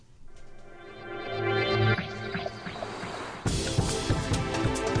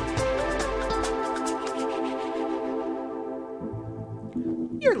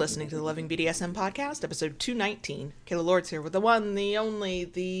listening to the Loving BDSM podcast, episode 219. Kayla Lords here with the one, the only,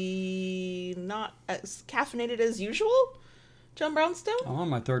 the not as caffeinated as usual, John Brownstone. I'm on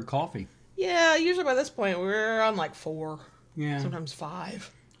my third coffee. Yeah, usually by this point we're on like 4. Yeah. Sometimes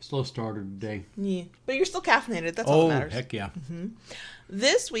 5. Slow starter today. Yeah. But you're still caffeinated, that's all that matters. Oh, heck yeah. Mm-hmm.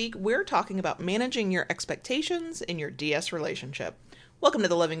 This week we're talking about managing your expectations in your DS relationship. Welcome to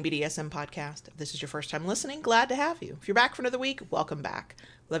the Loving BDSM podcast. If this is your first time listening, glad to have you. If you're back for another week, welcome back.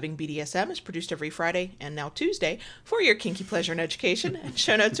 Loving BDSM is produced every Friday and now Tuesday for your kinky pleasure and education, and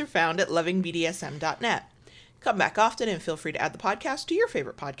show notes are found at lovingbdsm.net. Come back often and feel free to add the podcast to your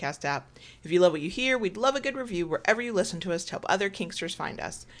favorite podcast app. If you love what you hear, we'd love a good review wherever you listen to us to help other kinksters find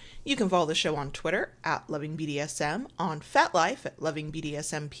us. You can follow the show on Twitter at LovingBDSM, on FatLife at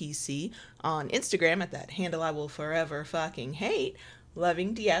LovingBDSMPC, on Instagram at that handle I will forever fucking hate,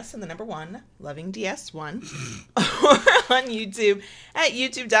 Loving DS and the number 1, Loving DS1, or on YouTube at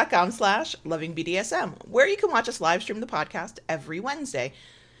youtube.com/LovingBDSM, where you can watch us live stream the podcast every Wednesday.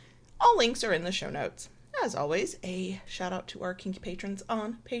 All links are in the show notes. As always, a shout out to our kinky patrons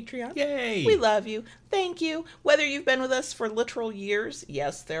on Patreon. Yay! We love you. Thank you. Whether you've been with us for literal years,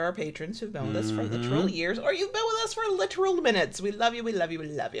 yes, there are patrons who've been with us for literal years, or you've been with us for literal minutes. We love you, we love you, we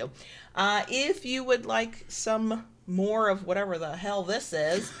love you. If you would like some more of whatever the hell this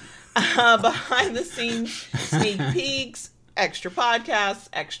is, behind the scenes sneak peeks, extra podcasts,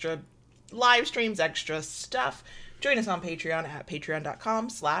 extra live streams, extra stuff, join us on Patreon at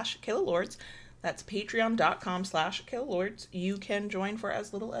patreon.com/Kayla Lords. That's patreon.com/Kayla Lords. You can join for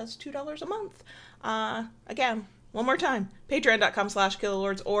as little as $2 a month. Again, one more time, patreon.com/Kayla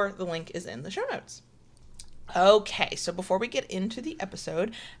Lords, or the link is in the show notes. Okay, so before we get into the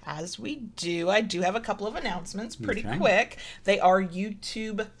episode, as we do, I do have a couple of announcements pretty quick. They are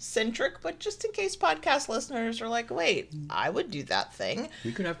YouTube-centric, but just in case podcast listeners are like, wait, I would do that thing.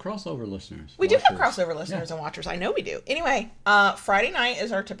 We could have crossover listeners. We do have crossover listeners and watchers. I know we do. Anyway, Friday night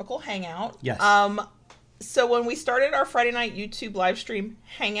is our typical hangout. Yes. So when we started our Friday night YouTube live stream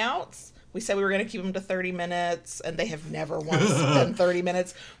hangouts, we said we were going to keep them to 30 minutes, and they have never once been 30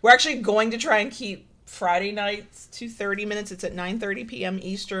 minutes. We're actually going to try and keep Friday nights to 30 minutes. It's at 9:30 p.m.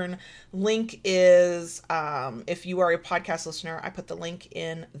 Eastern. Link is, if you are a podcast listener, I put the link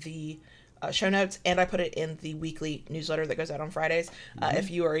in the show notes, and I put it in the weekly newsletter that goes out on Fridays.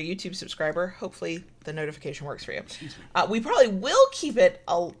 If you are a YouTube subscriber, hopefully the notification works for you. We probably will keep it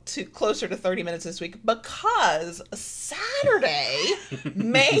to closer to 30 minutes this week, because Saturday,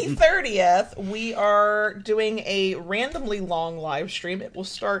 May 30th, we are doing a randomly long live stream. It will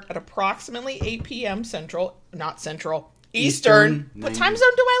start at approximately 8 p.m. Eastern. What time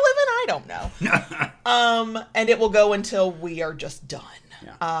zone do I live in? I don't know. And it will go until we are just done.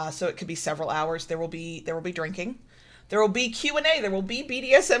 Yeah. So it could be several hours. There will be drinking. There will be Q&A. There will be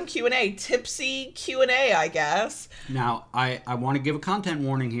BDSM Q&A. Tipsy Q&A, I guess. Now, I want to give a content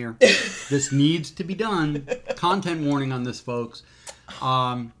warning here. This needs to be done. Content warning on this, folks.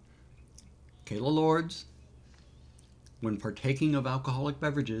 Kayla Lords, when partaking of alcoholic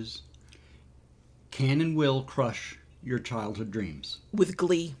beverages, can and will crush your childhood dreams. With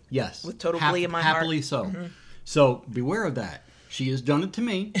glee. Yes. With total glee in my heart. Happily so. Mm-hmm. So beware of that. She has done it to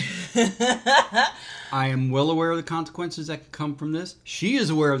me. I am well aware of the consequences that can come from this. She is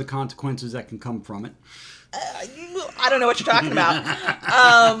aware of the consequences that can come from it. I don't know what you're talking about.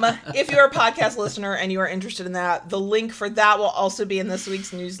 If you're a podcast listener and you are interested in that, the link for that will also be in this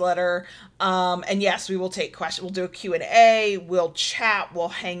week's newsletter. And yes, we will take questions. We'll do a Q&A. We'll chat. We'll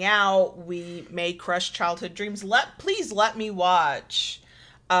hang out. We may crush childhood dreams. Please let me watch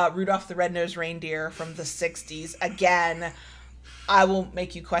Rudolph the Red-Nosed Reindeer from the 60s again. I will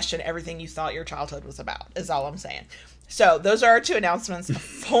make you question everything you thought your childhood was about, is all I'm saying. So those are our 2 announcements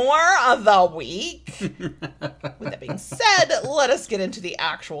for the week. With that being said, let us get into the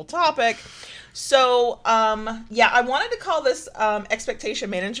actual topic. So, I wanted to call this expectation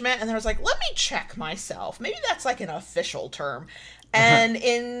management, and then I was like, let me check myself. Maybe that's like an official term. And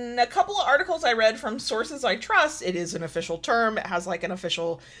in a couple of articles I read from sources I trust, it is an official term. It has like an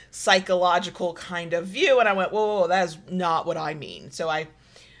official psychological kind of view. And I went, whoa, that is not what I mean. So I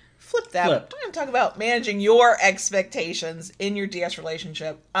flipped that. I'm going to talk about managing your expectations in your DS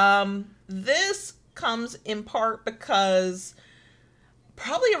relationship. This comes in part because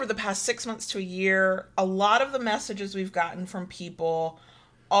probably over the past 6 months to a year, a lot of the messages we've gotten from people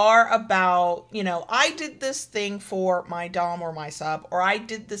are about, I did this thing for my dom or my sub, or I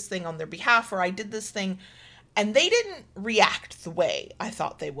did this thing on their behalf, or I did this thing, and they didn't react the way I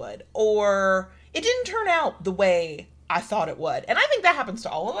thought they would, or it didn't turn out the way I thought it would. And I think that happens to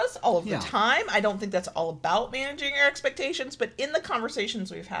all of us all of the Yeah. time. I don't think that's all about managing your expectations, but in the conversations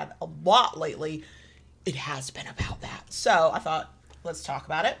we've had a lot lately, it has been about that. So I thought, let's talk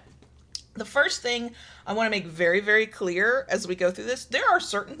about it. The first thing I want to make very, very clear as we go through this, there are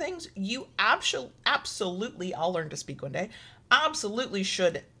certain things you absolutely, I'll learn to speak one day, absolutely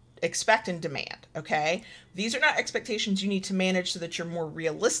should expect and demand, okay? These are not expectations you need to manage so that you're more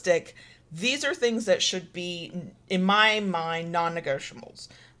realistic. These are things that should be, in my mind, non-negotiables.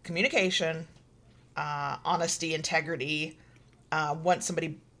 Communication, honesty, integrity. Once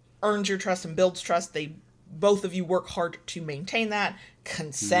somebody earns your trust and builds trust, both of you work hard to maintain that.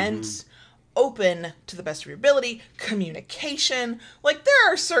 Consent, open to the best of your ability, communication. Like,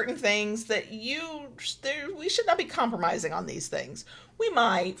 there are certain things that we should not be compromising on these things. We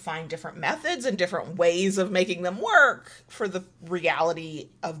might find different methods and different ways of making them work for the reality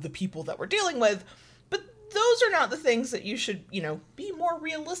of the people that we're dealing with, but those are not the things that you should, be more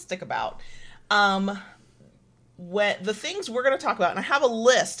realistic about. The things we're going to talk about, and I have a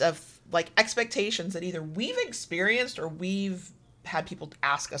list of like expectations that either we've experienced or we've had people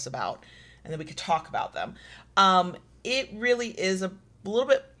ask us about, and then we could talk about them. It really is a little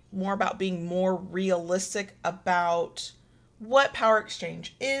bit more about being more realistic about what power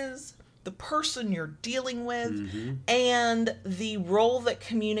exchange is, the person you're dealing with, and the role that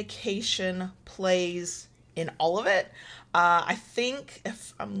communication plays in all of it. I think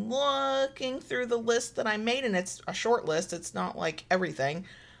if I'm looking through the list that I made, and it's a short list, it's not like everything,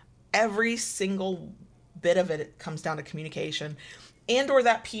 every single bit of it comes down to communication and or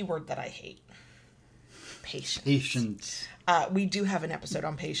that P word that I hate. Patience. We do have an episode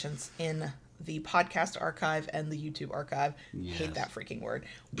on patience in the podcast archive and the YouTube archive. Yes. Hate that freaking word.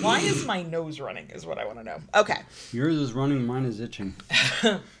 Why is my nose running is what I want to know. Okay. Yours is running, mine is itching.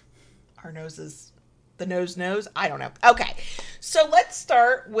 Our noses, the nose knows? I don't know. Okay. So let's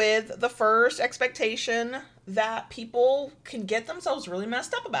start with the first expectation that people can get themselves really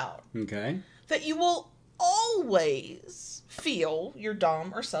messed up about. Okay. That you will always feel your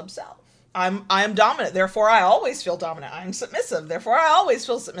dom or sub self. I am dominant, therefore I always feel dominant. I'm submissive, therefore I always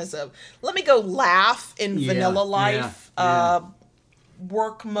feel submissive. Let me go laugh in vanilla life,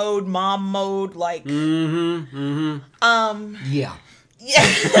 work mode, mom mode, like. Yeah.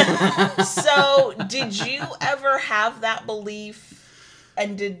 Yeah. So, did you ever have that belief,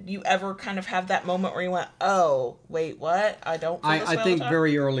 and did you ever kind of have that moment where you went, "Oh, wait, what? I don't." Feel this way I think all the time?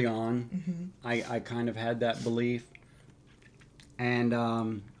 very early on, I kind of had that belief, and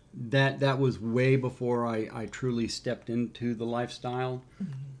that was way before I truly stepped into the lifestyle.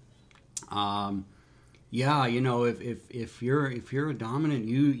 Yeah, if you're a dominant,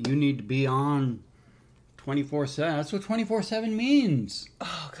 you need to be on 24/7. That's what 24/7 means.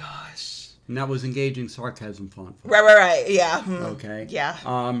 Oh gosh. And that was engaging sarcasm font. Right. Yeah. Okay. Yeah.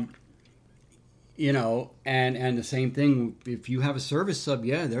 And the same thing, if you have a service sub,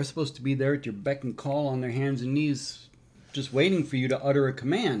 they're supposed to be there at your beck and call on their hands and knees, just waiting for you to utter a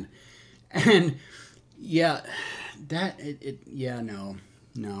command. And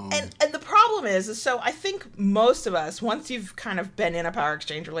no. And the problem is so I think most of us, once you've kind of been in a power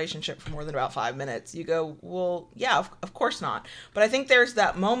exchange relationship for more than about 5 minutes, you go, well, yeah, of course not. But I think there's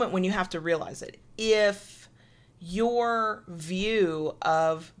that moment when you have to realize it. If your view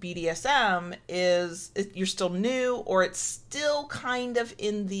of BDSM you're still new, or it's still kind of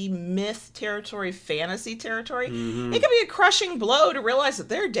in the myth territory, fantasy territory, it can be a crushing blow to realize that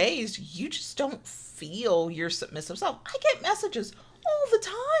there are days you just don't feel your submissive self. I get messages all the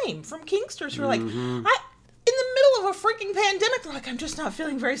time from kinksters who are like, in the middle of a freaking pandemic, they're like, I'm just not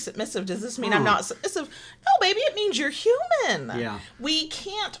feeling very submissive. Does this mean I'm not submissive? No, baby, it means you're human. Yeah. We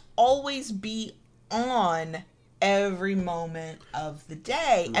can't always be on every moment of the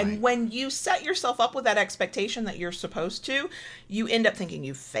day. Right. And when you set yourself up with that expectation that you're supposed to, you end up thinking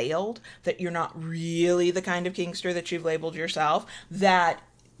you've failed, that you're not really the kind of kinkster that you've labeled yourself, that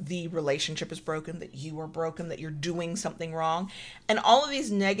the relationship is broken, that you are broken, that you're doing something wrong. And all of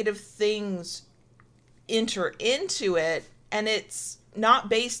these negative things enter into it, and it's not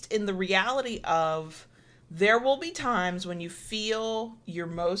based in the reality of there will be times when you feel your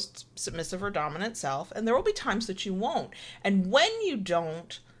most submissive or dominant self, and there will be times that you won't. And when you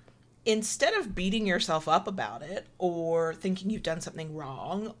don't, instead of beating yourself up about it, or thinking you've done something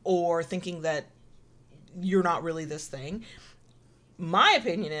wrong, or thinking that you're not really this thing, my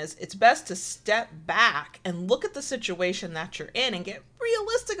opinion is it's best to step back and look at the situation that you're in and get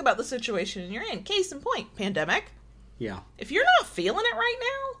realistic about the situation you're in. Case in point, pandemic. Yeah. If you're not feeling it right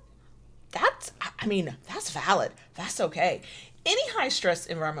now, that's valid. That's okay. any high stress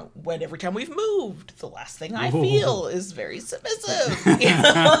environment, when every time we've moved, the last thing I Oh. feel is very submissive. You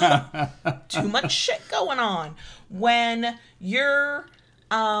know? Too much shit going on. When you're,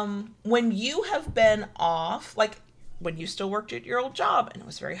 when you have been off, like when you still worked at your old job and it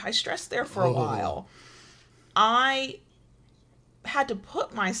was very high stress there for a while, I had to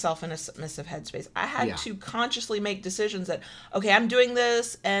put myself in a submissive headspace. I had to consciously make decisions that, okay, I'm doing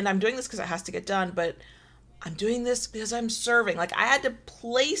this and I'm doing this because it has to get done, but I'm doing this because I'm serving. Like, I had to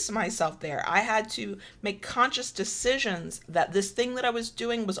place myself there. I had to make conscious decisions that this thing that I was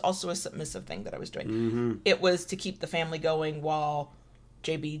doing was also a submissive thing that I was doing. Mm-hmm. It was to keep the family going while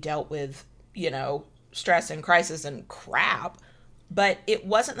JB dealt with, you know, stress and crisis and crap. But it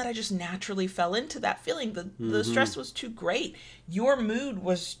wasn't that I just naturally fell into that feeling. The stress was too great. Your mood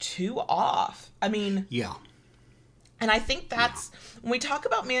was too off. I mean... Yeah. And I think that's, when we talk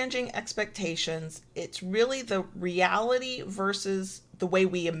about managing expectations, it's really the reality versus the way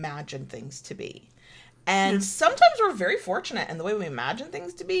we imagine things to be. And sometimes we're very fortunate, and the way we imagine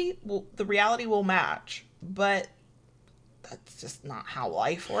things to be, well, the reality will match. But that's just not how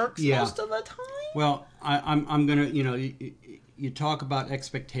life works most of the time. Well, I'm gonna, you know, you talk about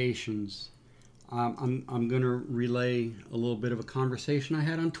expectations. I'm gonna relay a little bit of a conversation I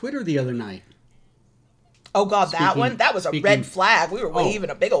had on Twitter the other night. Oh, God, that one? That was a red flag. We were waving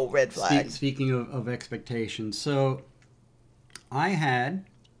a big old red flag. Speaking of expectations. So, I had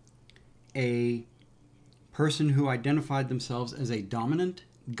a person who identified themselves as a dominant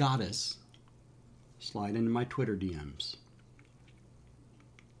goddess slide into my Twitter DMs.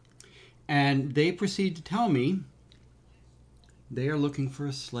 And they proceed to tell me they are looking for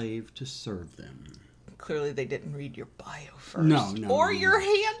a slave to serve them. Clearly, they didn't read your bio first. No. Or your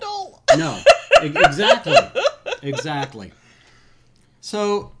handle. No, exactly. Exactly.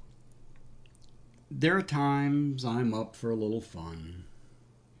 So, there are times I'm up for a little fun.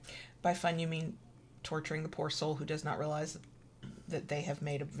 By fun, you mean torturing the poor soul who does not realize that they have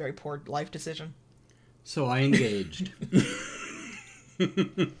made a very poor life decision? So I engaged.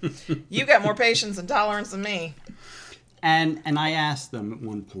 You got more patience and tolerance than me. And I asked them at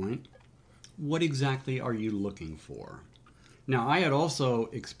one point, what exactly are you looking for? Now, I had also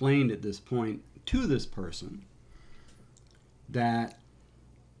explained at this point to this person that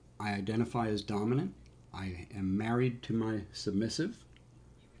I identify as dominant. I am married to my submissive.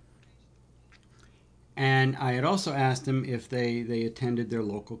 And I had also asked them if they attended their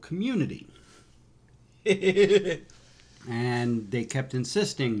local community. And they kept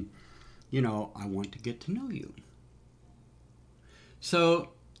insisting, you know, I want to get to know you. So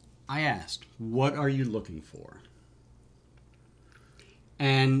I asked, what are you looking for?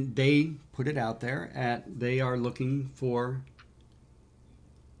 And they put it out there they are looking for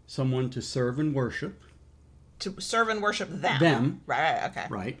someone to serve and worship. To serve and worship them. Them. Right, okay.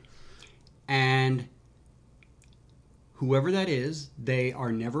 Right. And whoever that is, they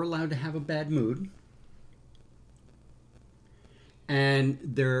are never allowed to have a bad mood. And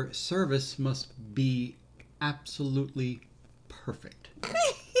their service must be absolutely perfect.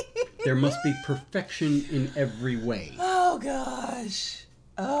 There must be perfection in every way. Oh, gosh.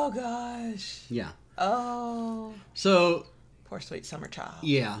 Oh, gosh. Yeah. Oh. So... Poor sweet summer child.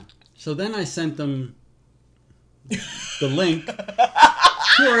 Yeah. So then I sent them the link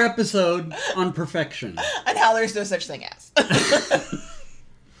to our episode on perfection. And how there's no such thing as.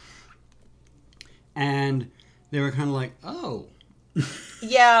 And they were kind of like, oh.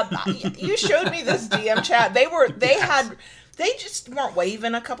 Yeah, you showed me this DM chat. They just weren't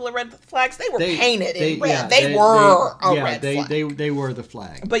waving a couple of red flags. They were painted in red. Yeah, they were a red flag. They were the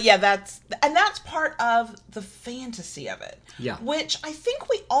flag. But yeah, that's part of the fantasy of it. Yeah. Which I think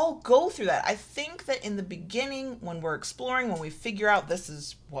we all go through that. I think that in the beginning, when we're exploring, when we figure out this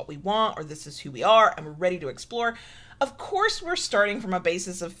is what we want or this is who we are and we're ready to explore, of course we're starting from a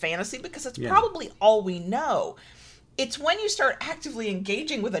basis of fantasy because it's probably all we know. It's when you start actively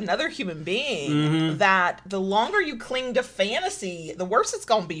engaging with another human being that the longer you cling to fantasy, the worse it's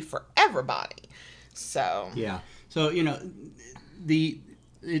going to be for everybody. So. Yeah. So, you know,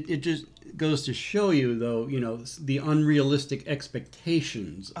 it just goes to show you, though, you know, the unrealistic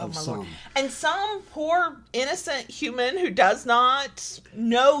expectations of some. Lord. And some poor innocent human who does not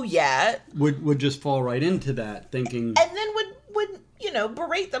know yet would just fall right into that thinking. And then would you know,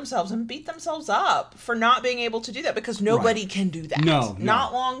 berate themselves and beat themselves up for not being able to do that because nobody can do that. No.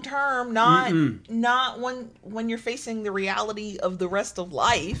 Not long term, not when you're facing the reality of the rest of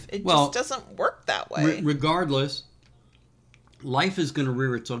life. It just doesn't work that way. Regardless, life is going to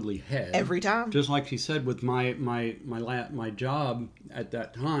rear its ugly head every time. Just like she said with my job at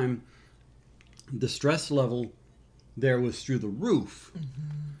that time, the stress level there was through the roof.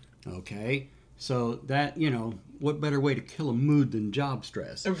 Okay? So that, what better way to kill a mood than job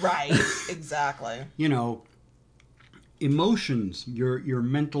stress? Right, exactly. Emotions, your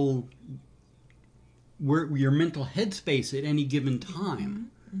mental headspace at any given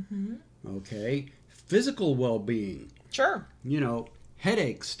time. Okay? Physical well-being. Sure.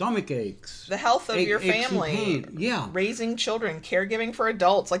 Headaches, stomach aches. The health of your family. Yeah. Raising children, caregiving for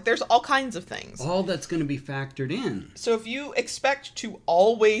adults. Like, there's all kinds of things. All that's going to be factored in. So if you expect to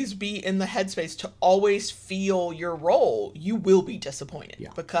always be in the headspace, to always feel your role, you will be disappointed.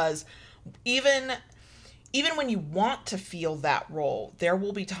 Yeah. Because even when you want to feel that role, there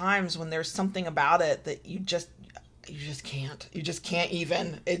will be times when there's something about it that you just can't. You just can't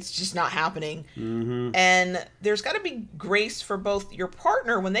even. It's just not happening. And there's got to be grace for both your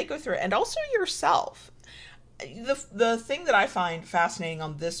partner when they go through it and also yourself. The thing that I find fascinating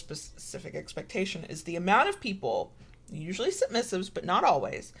on this specific expectation is the amount of people, usually submissives, but not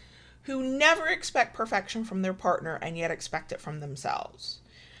always, who never expect perfection from their partner and yet expect it from themselves.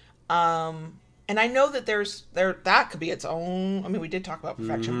 And I know that that could be its own. I mean, we did talk about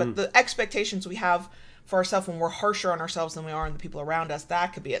perfection, but the expectations we have for ourselves when we're harsher on ourselves than we are on the people around us,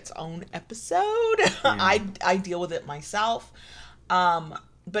 that could be its own episode. Yeah. I deal with it myself.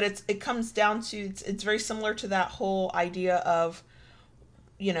 But it comes down to, it's very similar to that whole idea of,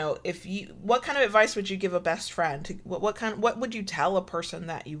 what kind of advice would you give a best friend? What would you tell a person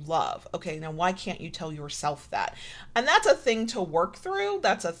that you love? Okay, now why can't you tell yourself that? And that's a thing to work through.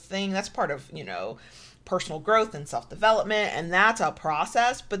 That's a thing that's part of, personal growth and self-development, and that's a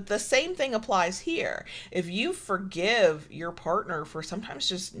process. But the same thing applies here. If you forgive your partner for sometimes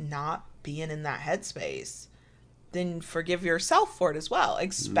just not being in that headspace, then forgive yourself for it as well.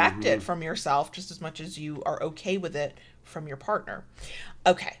 Expect it from yourself just as much as you are okay with it from your partner.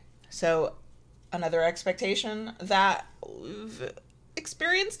 Okay, so another expectation that we've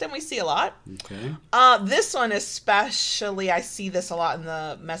experienced and we see a lot. Okay. This one especially, I see this a lot in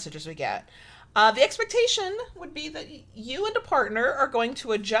the messages we get. The expectation would be that you and a partner are going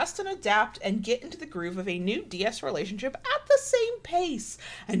to adjust and adapt and get into the groove of a new DS relationship at the same pace.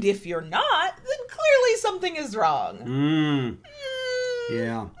 And if you're not, then clearly something is wrong.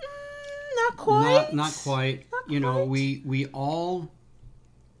 Yeah. Not quite. Not quite. We all,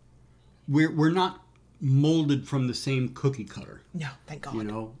 we're not molded from the same cookie cutter. No, thank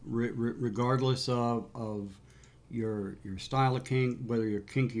God. Regardless of your style of kink, whether you're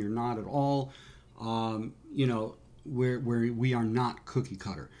kinky or not at all, we are not cookie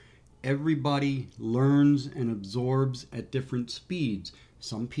cutter. Everybody learns and absorbs at different speeds.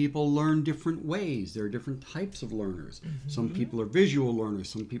 Some people learn different ways. There are different types of learners. Some people are visual learners.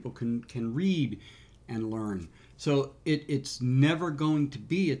 Some people can read and learn. So it's never going to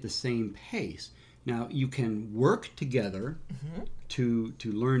be at the same pace. Now, you can work together to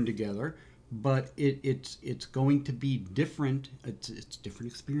learn together, but it's going to be different. It's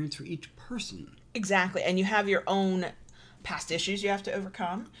different experience for each person. Exactly. And you have your own past issues you have to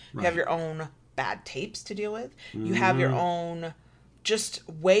overcome. Right. You have your own bad tapes to deal with. You have your own just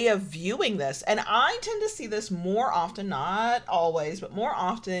way of viewing this. And I tend to see this more often, not always, but more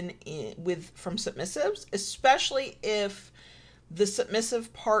often from submissives, especially if the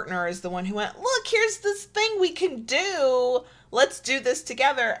submissive partner is the one who went, look, here's this thing we can do. Let's do this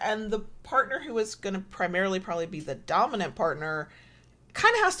together. And the partner who is going to primarily probably be the dominant partner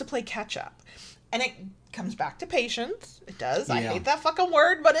kind of has to play catch up. And it comes back to patience. It does. Yeah. I hate that fucking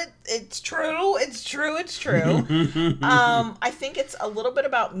word, but it's true. It's true. I think it's a little bit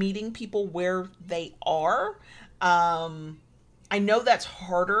about meeting people where they are. I know that's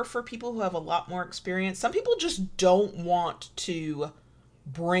harder for people who have a lot more experience. Some people just don't want to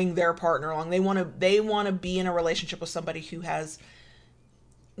bring their partner along. They want to be in a relationship with somebody who has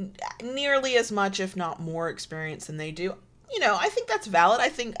nearly as much, if not more, experience than they do. I think that's valid. I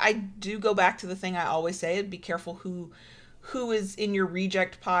think I do go back to the thing I always say: be careful who is in your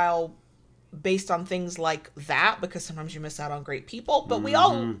reject pile based on things like that, because sometimes you miss out on great people. But we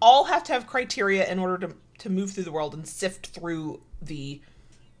all have to have criteria in order to move through the world and sift through the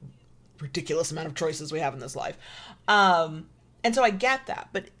ridiculous amount of choices we have in this life. And so I get that.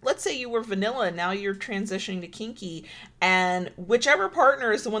 But let's say you were vanilla and now you're transitioning to kinky, and whichever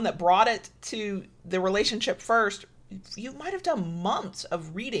partner is the one that brought it to the relationship first, you might have done months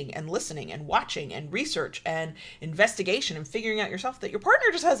of reading and listening and watching and research and investigation and figuring out yourself that your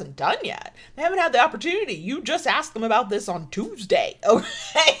partner just hasn't done yet. They haven't had the opportunity. You just asked them about this on Tuesday.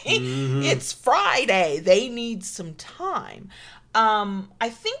 Okay? It's Friday. They need some time. I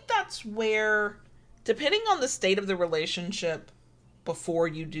think that's where, depending on the state of the relationship, before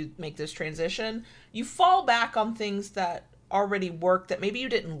you do make this transition, you fall back on things that already work that maybe you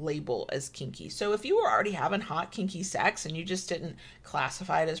didn't label as kinky. So if you were already having hot kinky sex and you just didn't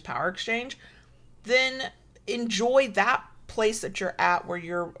classify it as power exchange, then enjoy that place that you're at where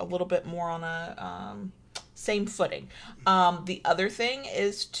you're a little bit more on a same footing. The other thing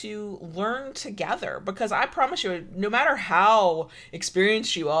is to learn together, because I promise you, no matter how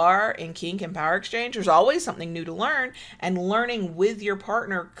experienced you are in kink and power exchange, there's always something new to learn, and learning with your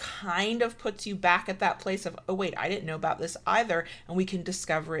partner kind of puts you back at that place of, oh wait, I didn't know about this either, and we can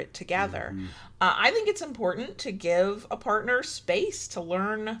discover it together. I think it's important to give a partner space to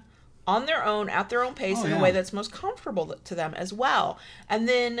learn on their own, at their own pace, in a way that's most comfortable to them as well. And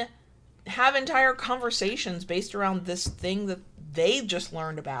then have entire conversations based around this thing that they just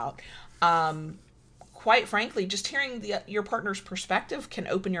learned about. Quite frankly, just hearing your partner's perspective can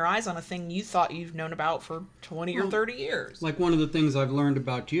open your eyes on a thing you thought you've known about for 20 or 30 years. Like one of the things I've learned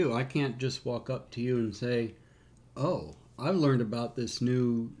about you, I can't just walk up to you and say, oh, I've learned about this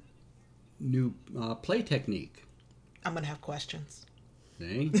new play technique. I'm going to have questions.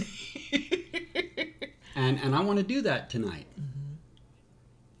 See? and I want to do that tonight.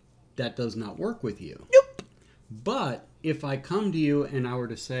 That does not work with you. Nope. But if I come to you and I were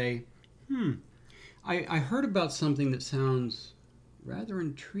to say, I heard about something that sounds rather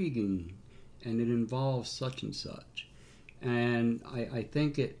intriguing, and it involves such and such, and I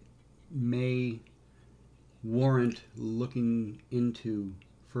think it may warrant looking into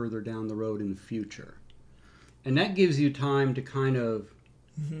further down the road in the future. And that gives you time to kind of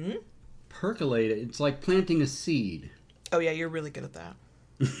percolate it. It's like planting a seed. Oh yeah, you're really good at that.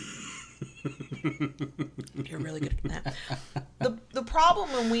 You're really good at that. The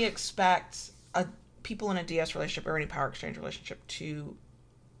problem when we expect people in a DS relationship or any power exchange relationship to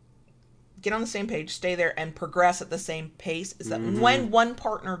get on the same page, stay there, and progress at the same pace is that when one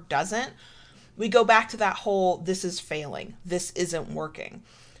partner doesn't, we go back to that whole, this is failing, this isn't working.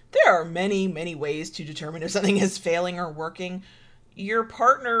 There are many, many ways to determine if something is failing or working. Your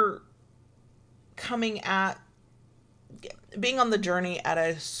partner being on the journey at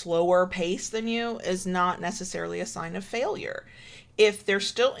a slower pace than you is not necessarily a sign of failure. If they're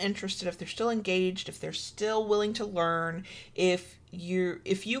still interested, if they're still engaged, if they're still willing to learn, if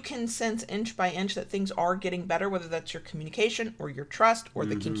you can sense inch by inch that things are getting better, whether that's your communication or your trust or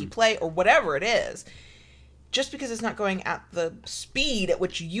the kinky play or whatever it is, just because it's not going at the speed at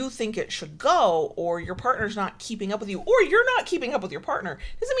which you think it should go, or your partner's not keeping up with you, or you're not keeping up with your partner,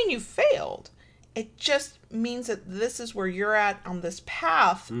 doesn't mean you failed. It just means that this is where you're at on this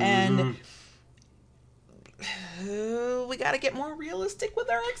path, and we got to get more realistic with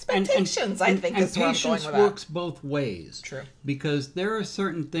our expectations, I think is where I'm going with that. And patience works both ways. True. Because there are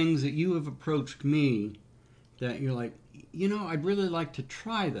certain things that you have approached me that you're like, I'd really like to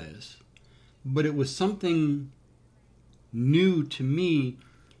try this, but it was something new to me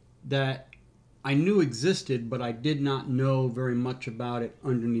that I knew existed, but I did not know very much about it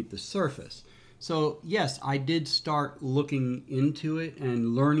underneath the surface. So, yes, I did start looking into it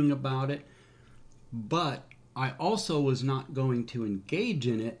and learning about it, but I also was not going to engage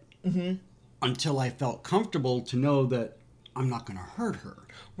in it until I felt comfortable to know that I'm not going to hurt her.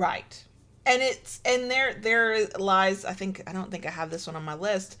 Right. And there lies, I don't think I have this one on my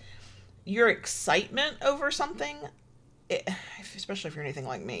list, your excitement over something, especially if you're anything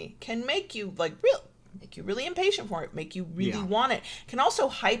like me, can make you really impatient for it, make you really want it. Can also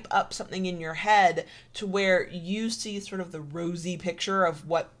hype up something in your head to where you see sort of the rosy picture of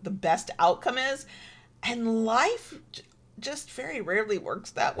what the best outcome is. And life just very rarely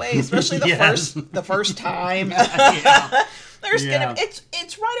works that way, especially the first time.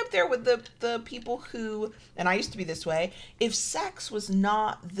 It's right up there with the people who, and I used to be this way, if sex was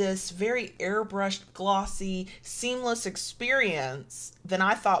not this very airbrushed, glossy, seamless experience, then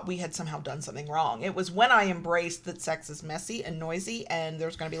I thought we had somehow done something wrong. It was when I embraced that sex is messy and noisy and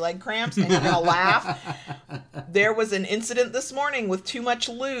there's going to be leg cramps and you're going to laugh. There was an incident this morning with too much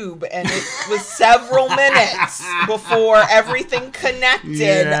lube, and it was several minutes before everything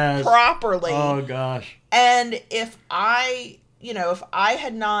connected properly. Oh, gosh. And if I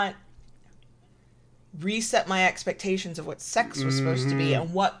had not reset my expectations of what sex was supposed to be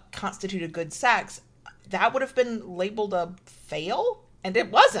and what constituted good sex, that would have been labeled a fail, and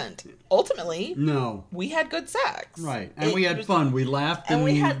it wasn't. Ultimately, no, we had good sex. Right. And we had fun. We laughed and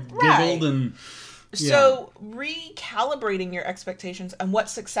we giggled and... So recalibrating your expectations and what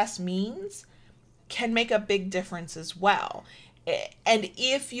success means can make a big difference as well. And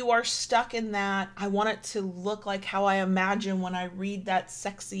if you are stuck in that, I want it to look like how I imagine when I read that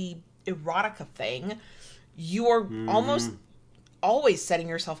sexy erotica thing, you are almost always setting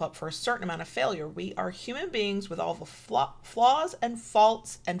yourself up for a certain amount of failure. We are human beings with all the flaws and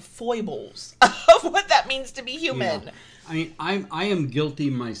faults and foibles of what that means to be human. Yeah. I mean, I am guilty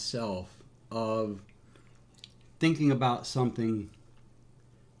myself of thinking about something,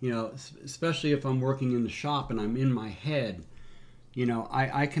 especially if I'm working in the shop and I'm in my head,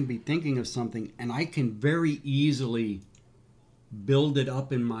 I can be thinking of something and I can very easily build it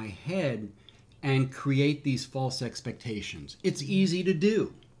up in my head and create these false expectations. It's easy to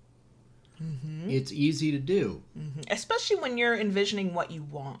do. Mm-hmm. It's easy to do. Mm-hmm. Especially when you're envisioning what you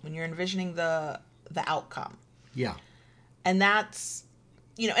want, when you're envisioning the outcome. Yeah. And that's,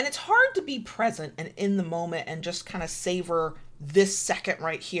 and it's hard to be present and in the moment and just kind of savor this second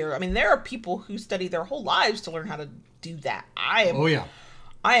right here. I mean, there are people who study their whole lives to learn how to do that. I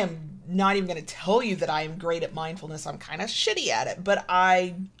am not even going to tell you that I am great at mindfulness. I'm kind of shitty at it, but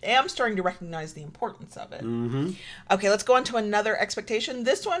I am starting to recognize the importance of it. Mm-hmm. Okay, let's go on to another expectation.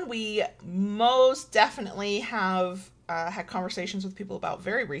 This one we most definitely have had conversations with people about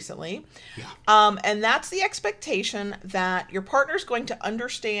very recently. Yeah. And that's the expectation that your partner's going to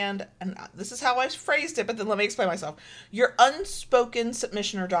understand, and this is how I phrased it, but then let me explain myself, your unspoken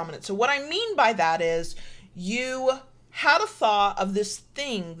submission or dominance. So what I mean by that is you had a thought of this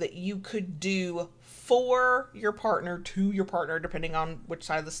thing that you could do for your partner, to your partner, depending on which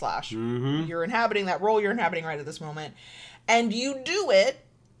side of the slash you're inhabiting, that role you're inhabiting right at this moment. And you do it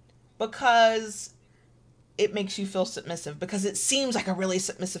because it makes you feel submissive, because it seems like a really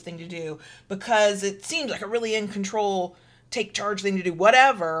submissive thing to do, because it seems like a really in control, take charge thing to do,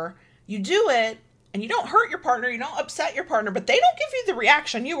 whatever. You do it and you don't hurt your partner, you don't upset your partner, but they don't give you the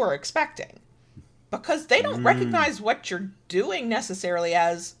reaction you were expecting, because they don't recognize what you're doing necessarily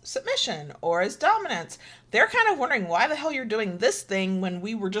as submission or as dominance. They're kind of wondering why the hell you're doing this thing when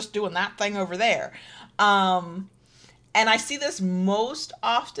we were just doing that thing over there. And I see this most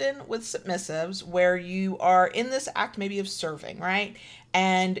often with submissives, where you are in this act maybe of serving, right?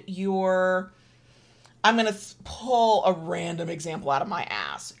 And I'm going to pull a random example out of my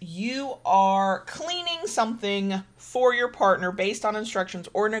ass. You are cleaning something for your partner based on instructions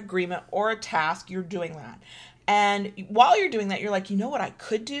or an agreement or a task. You're doing that. And while you're doing that, you're like, you know what I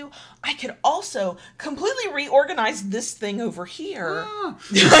could do? I could also completely reorganize this thing over here.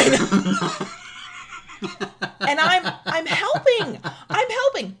 I know. And I'm helping.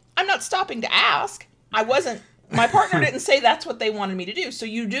 I'm not stopping to ask. My partner didn't say that's what they wanted me to do. So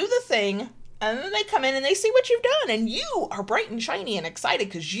you do the thing, and then they come in and they see what you've done, and you are bright and shiny and excited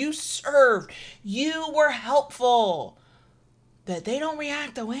because you served. You were helpful. But they don't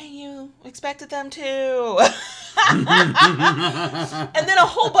react the way you expected them to. And then a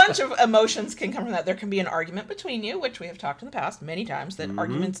whole bunch of emotions can come from that. There can be an argument between you, which we have talked in the past many times, that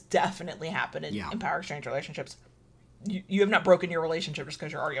arguments definitely happen in power exchange relationships. You have not broken your relationship just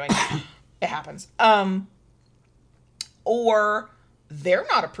because you're arguing. It happens. Or they're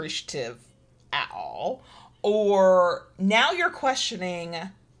not appreciative at all. Or now you're questioning,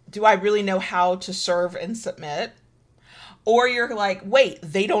 do I really know how to serve and submit? Or you're like, wait,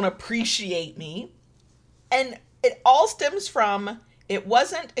 they don't appreciate me. And it all stems from, it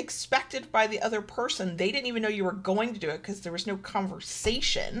wasn't expected by the other person. They didn't even know you were going to do it because there was no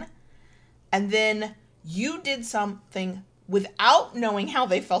conversation. And then you did something without knowing how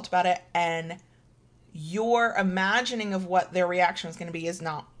they felt about it, and your imagining of what their reaction is going to be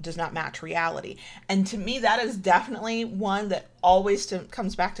does not match reality. And to me, that is definitely one that always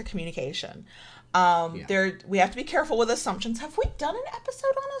comes back to communication. We have to be careful with assumptions. Have we done an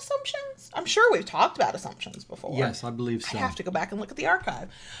episode on assumptions? I'm sure we've talked about assumptions before. Yes, I believe so. I have to go back and look at the archive.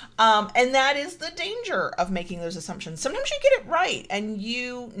 And that is the danger of making those assumptions. Sometimes you get it right and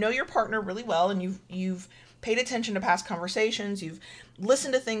you know your partner really well, and you've paid attention to past conversations, you've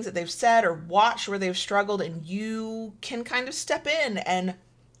listened to things that they've said or watched where they've struggled, and you can kind of step in and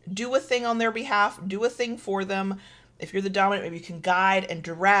do a thing on their behalf, do a thing for them. If you're the dominant, maybe you can guide and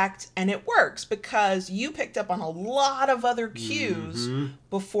direct, and it works because you picked up on a lot of other cues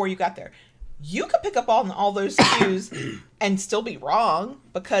before you got there. You could pick up on all those cues and still be wrong,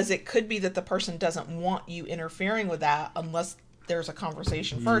 because it could be that the person doesn't want you interfering with that unless there's a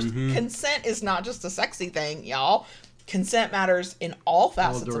conversation first. Consent is not just a sexy thing, y'all. Consent matters in all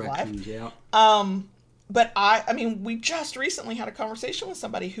facets of life. Yeah. But I mean, we just recently had a conversation with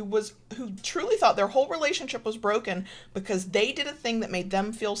somebody who truly thought their whole relationship was broken because they did a thing that made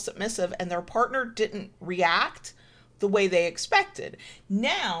them feel submissive and their partner didn't react the way they expected.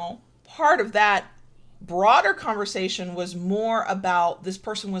 Now, part of that broader conversation was more about this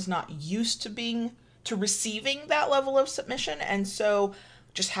person was not used to receiving that level of submission, and so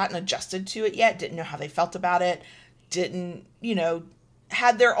just hadn't adjusted to it yet, didn't know how they felt about it. didn't,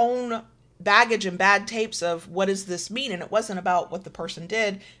 had their own baggage and bad tapes of what does this mean? And it wasn't about what the person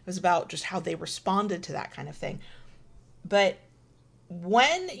did. It was about just how they responded to that kind of thing. But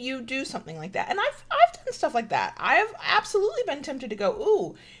when you do something like that, and I've done stuff like that, I've absolutely been tempted to go,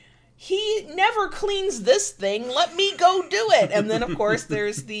 ooh, he never cleans this thing, let me go do it. And then of course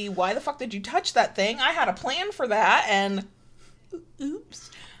there's the, why the fuck did you touch that thing? I had a plan for that, and oops.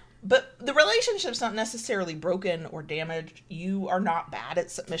 But the relationship's not necessarily broken or damaged. You are not bad at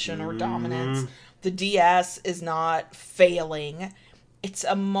submission or dominance. The DS is not failing. It's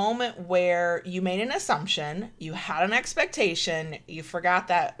a moment where you made an assumption, you had an expectation, you forgot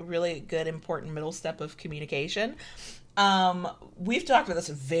that really good, important middle step of communication. We've talked about this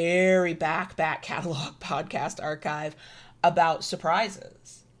very back catalog podcast archive about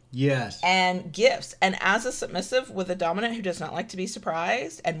surprises. Yes. And gifts. And as a submissive with a dominant who does not like to be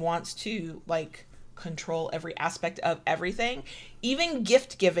surprised and wants to control every aspect of everything, even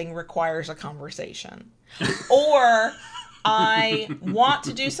gift giving requires a conversation. Or I want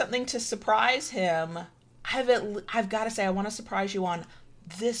to do something to surprise him. I've got to say, I want to surprise you on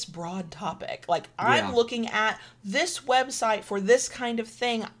this broad topic. I'm looking at this website for this kind of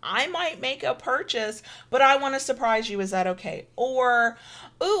thing. I might make a purchase, but I want to surprise you. Is that okay? Or,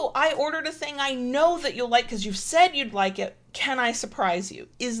 ooh, I ordered a thing I know that you'll like because you've said you'd like it. Can I surprise you?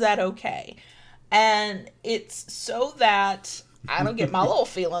 Is that okay? And it's so that I don't get my little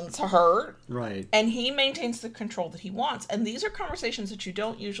feelings hurt. Right. And he maintains the control that he wants. And these are conversations that you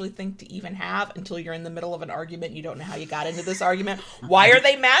don't usually think to even have until you're in the middle of an argument. You don't know how you got into this argument. Why are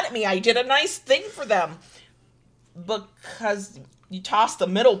they mad at me? I did a nice thing for them. Because you toss the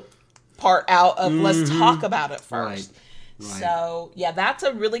middle part out of let's talk about it first. Right. So, yeah, that's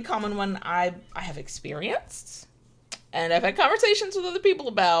a really common one I have experienced. And I've had conversations with other people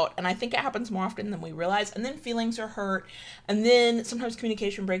about, and I think it happens more often than we realize. And then feelings are hurt. And then sometimes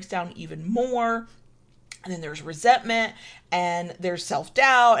communication breaks down even more. And then there's resentment, and there's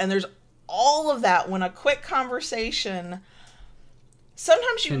self-doubt, and there's all of that when a quick conversation,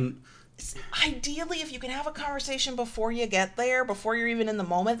 sometimes ideally, if you can have a conversation before you get there, before you're even in the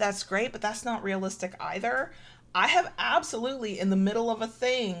moment, that's great, but that's not realistic either. I have absolutely, in the middle of a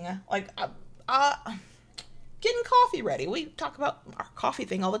thing, getting coffee ready. We talk about our coffee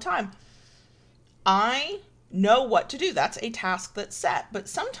thing all the time. I know what to do. That's a task that's set. But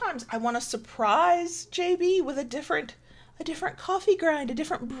sometimes I want to surprise JB with a different coffee grind, a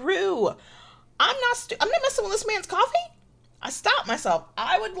different brew. I'm not messing with this man's coffee. I stopped myself.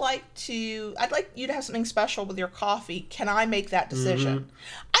 I'd like you to have something special with your coffee. Can I make that decision?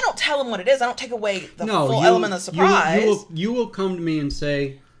 I don't tell him what it is. I don't take away the full element of surprise. You will come to me and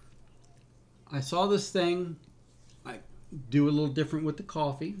say, I saw this thing. I do a little different with the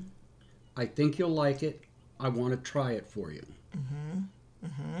coffee. I think you'll like it. I want to try it for you.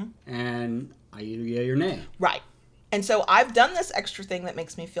 And I either yay or nay. Right. And so I've done this extra thing that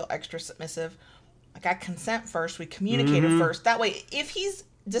makes me feel extra submissive. I consent first. We communicated first. That way, if he's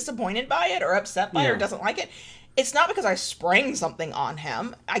disappointed by it or upset by it or doesn't like it, it's not because I sprang something on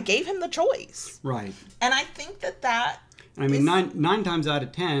him. I gave him the choice. Right. And I think that I mean, nine times out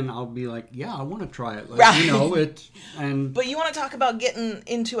of 10, I'll be like, yeah, I want to try it. Right. But you want to talk about getting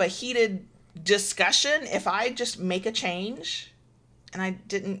into a heated discussion? If I just make a change and I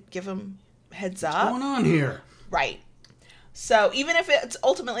didn't give him heads up. What's going on here? Right. So even if it's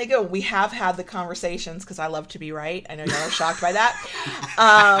ultimately good, we have had the conversations, because I love to be right. I know y'all are shocked by that.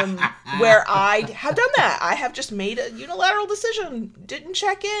 Where I have done that. I have just made a unilateral decision. Didn't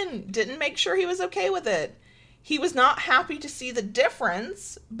check in. Didn't make sure he was okay with it. He was not happy to see the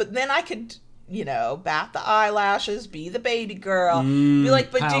difference, but then I could, bat the eyelashes, be the baby girl, be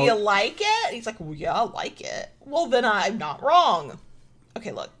like, but do you like it? And he's like, well, yeah, I like it. Well, then I'm not wrong.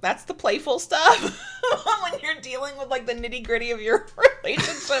 Okay, look, that's the playful stuff when you're dealing with the nitty gritty of your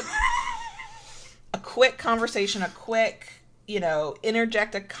relationship. A quick conversation, a quick,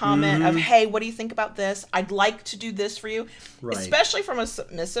 interject a comment of, hey, what do you think about this? I'd like to do this for you. Right. Especially from a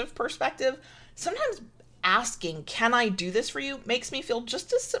submissive perspective. Sometimes asking, can I do this for you, makes me feel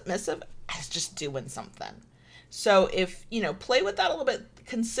just as submissive as just doing something. So if, play with that a little bit,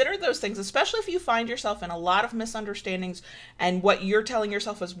 consider those things, especially if you find yourself in a lot of misunderstandings and what you're telling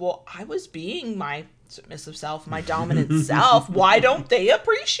yourself is, well, I was being my submissive self, my dominant self. Why don't they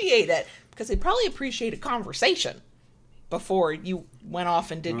appreciate it? Because they probably appreciate a conversation before you went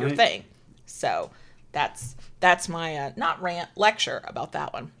off and did your thing. So that's my, not rant, lecture about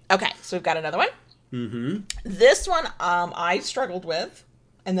that one. Okay, so we've got another one. This one I struggled with,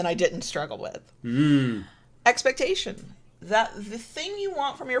 and then I didn't struggle with. Expectation. that the thing you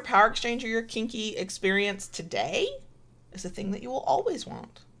want from your power exchange or your kinky experience today is the thing that you will always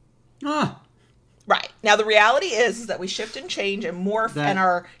want. Right. Now, the reality is that we shift and change and morph, and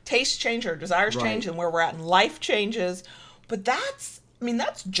our tastes change, our desires change, and where we're at in life changes. But that's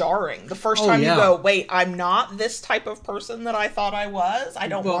jarring. The first time you go, wait, I'm not this type of person that I thought I was. I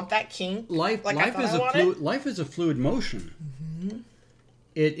don't want that kink. Life is a fluid motion. Mm-hmm.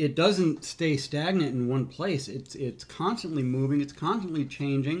 It doesn't stay stagnant in one place. It's constantly moving. It's constantly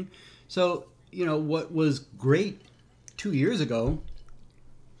changing. So, what was great 2 years ago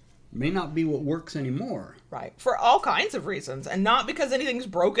may not be what works anymore. Right. For all kinds of reasons. And not because anything's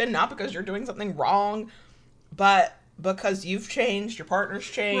broken, not because you're doing something wrong, but because you've changed, your partner's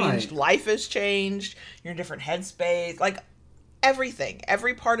changed, life has changed, you're in a different headspace, like everything,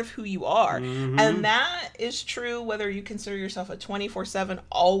 every part of who you are. Mm-hmm. And that is true whether you consider yourself a 24/7,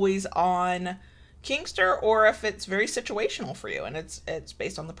 always on kinkster, or if it's very situational for you and it's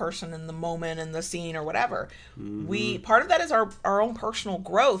based on the person and the moment and the scene or whatever. Mm-hmm. Part of that is our own personal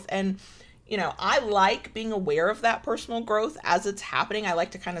growth. And I like being aware of that personal growth as it's happening. I like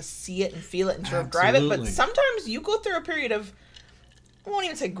to kind of see it and feel it and sort of drive it. But sometimes you go through a period of, I won't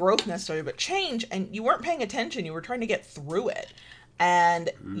even say growth necessarily, but change, and you weren't paying attention. You were trying to get through it. And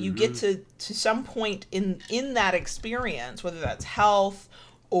you get to some point in that experience, whether that's health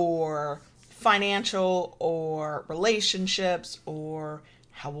or financial or relationships or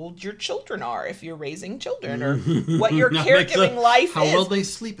how old your children are if you're raising children, or what your caregiving life is. How well they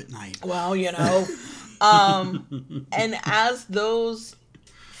sleep at night. Well, and as those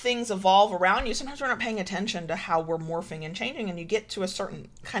things evolve around you, sometimes we're not paying attention to how we're morphing and changing, and you get to a certain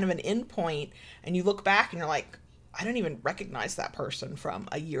kind of an end point and you look back and you're like, I don't even recognize that person from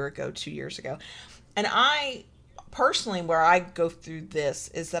a year ago, 2 years ago. And I personally, where I go through this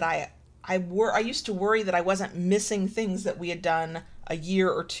is that I used to worry that I wasn't missing things that we had done a year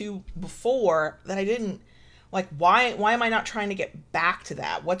or two before, that I didn't, like, why am I not trying to get back to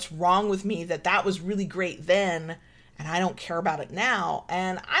that? What's wrong with me that was really great then and I don't care about it now?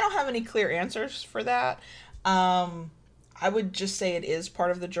 And I don't have any clear answers for that. I would just say it is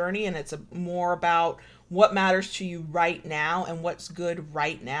part of the journey, and it's more about what matters to you right now and what's good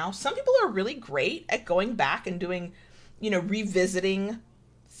right now. Some people are really great at going back and doing, revisiting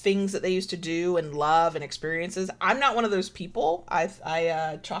things that they used to do and love and experiences. I'm not one of those people.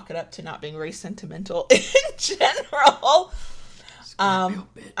 I chalk it up to not being very sentimental in general.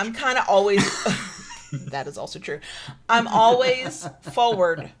 I'm kind of always that is also true. I'm always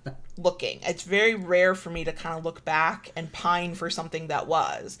forward looking. It's very rare for me to kind of look back and pine for something that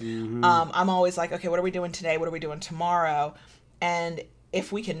was. Mm-hmm. I'm always like, okay, what are we doing today? What are we doing tomorrow? And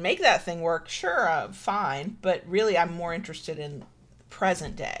if we can make that thing work, sure, fine. But really, I'm more interested in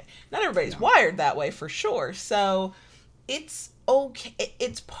present day. Not everybody's wired that way, for sure. So it's okay.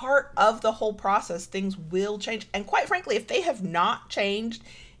 It's part of the whole process. Things will change. And quite frankly, if they have not changed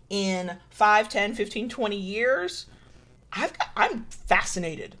in 5, 10, 15, 20 years, I'm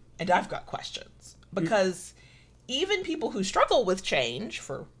fascinated and I've got questions, because even people who struggle with change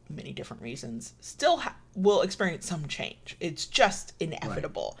for many different reasons still will experience some change. It's just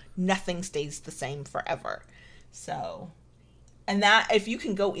inevitable. Right. Nothing stays the same forever. So, and that, if you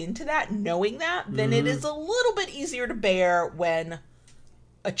can go into that knowing that, then it is a little bit easier to bear when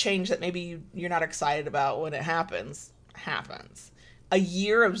a change that maybe you're not excited about when it happens. A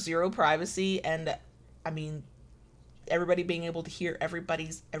year of zero privacy, and everybody being able to hear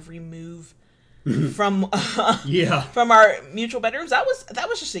everybody's every move from our mutual bedrooms. That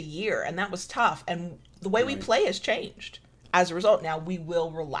was just a year, and that was tough. And the way we play has changed as a result. Now we will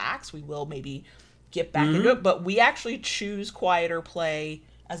relax. We will maybe get back into it, but we actually choose quieter play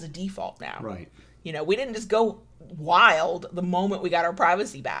as a default now. Right. We didn't just go wild the moment we got our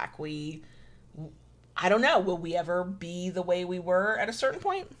privacy back. I don't know. Will we ever be the way we were at a certain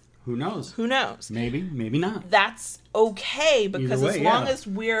point? Who knows? Maybe, maybe not. That's okay, because as long as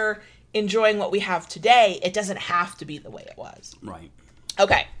we're enjoying what we have today, it doesn't have to be the way it was. Right.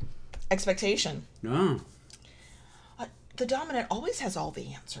 Okay. Expectation. No. The dominant always has all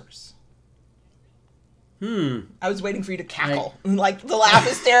the answers. I was waiting for you to cackle, like the laugh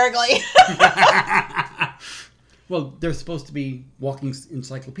hysterically. Well, they're supposed to be walking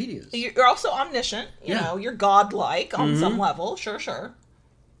encyclopedias. You're also omniscient. You know, you're godlike on some level. Sure.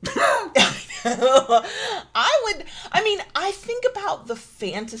 I think about the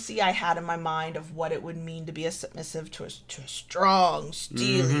fantasy I had in my mind of what it would mean to be a submissive to a strong,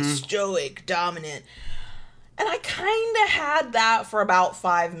 steely, stoic, dominant. And I kind of had that for about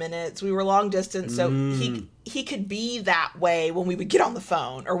 5 minutes. We were long distance, so he could be that way when we would get on the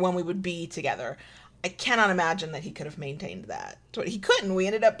phone or when we would be together. I cannot imagine that he could have maintained that. He couldn't. We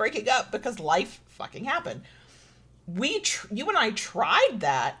ended up breaking up because life fucking happened. You and I tried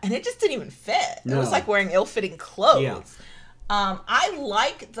that, and it just didn't even fit. No. It was like wearing ill-fitting clothes. Yeah. I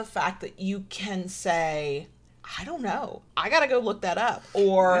like the fact that you can say, I don't know, I gotta go look that up,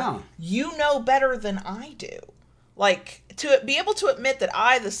 or you know better than I do. Like, to be able to admit that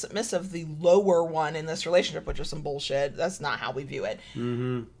I, the submissive, the lower one in this relationship, which is some bullshit, that's not how we view it,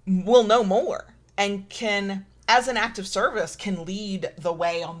 will know more, and can, as an act of service, can lead the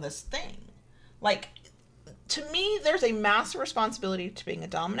way on this thing. Like, to me, there's a massive responsibility to being a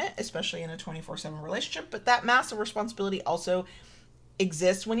dominant, especially in a 24/7 relationship, but that massive responsibility also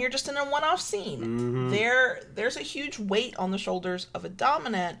exists when you're just in a one-off scene. There's a huge weight on the shoulders of a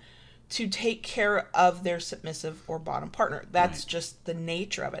dominant to take care of their submissive or bottom partner. That's just the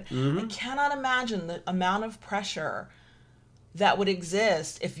nature of it. I cannot imagine the amount of pressure that would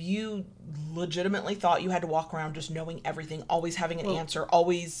exist if you legitimately thought you had to walk around just knowing everything, always having an answer,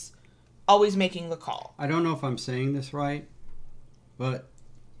 always making the call. I don't know if I'm saying this right, but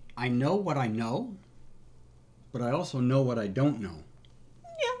I know what I know, but I also know what I don't know.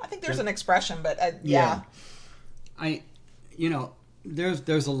 Yeah, I think there's an expression, but yeah.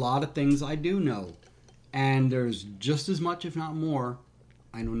 There's a lot of things I do know, and there's just as much, if not more,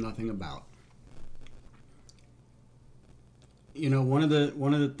 I know nothing about. One of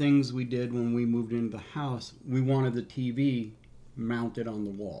the things we did when we moved into the house, we wanted the TV mounted on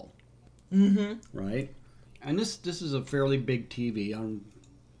the wall. Right? And this is a fairly big TV.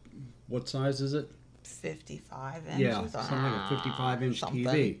 What size is it? 55 inches. Yeah, something like a 55-inch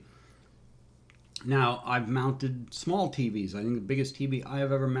TV. Now, I've mounted small TVs. I think the biggest TV I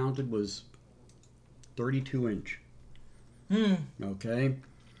have ever mounted was 32-inch. Okay?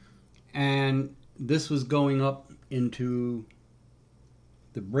 And this was going up into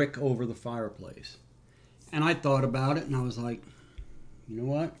the brick over the fireplace. And I thought about it, and I was like, you know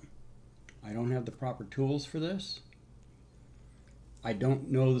what? I don't have the proper tools for this. I don't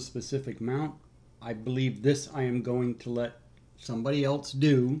know the specific mount. I believe this I am going to let somebody else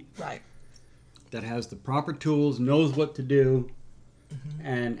do. Right. That has the proper tools, knows what to do,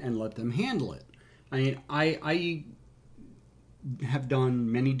 and let them handle it. I mean, I have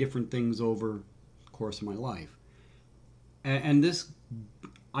done many different things over the course of my life. And this,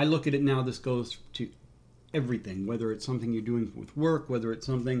 I look at it now, this goes to everything, whether it's something you're doing with work, whether it's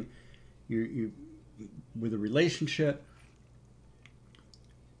something you with a relationship.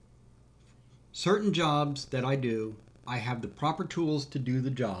 Certain jobs that I do, I have the proper tools to do the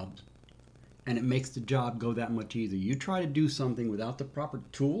jobs, and it makes the job go that much easier. You try to do something without the proper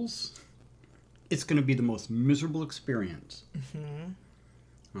tools, it's going to be the most miserable experience.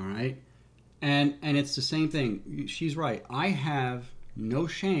 All right? And it's the same thing. She's right. I have no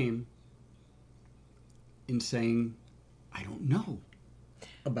shame in saying, I don't know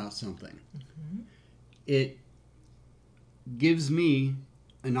about something. It gives me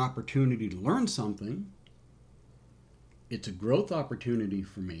an opportunity to learn something. It's a growth opportunity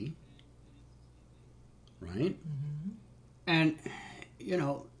for me. Right? And,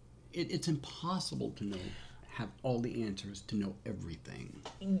 it's impossible to have all the answers, to know everything.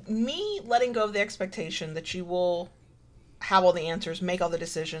 Me letting go of the expectation that you will have all the answers, make all the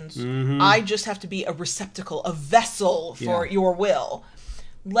decisions. I just have to be a receptacle, a vessel for your will.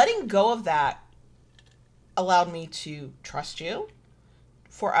 Letting go of that allowed me to trust you,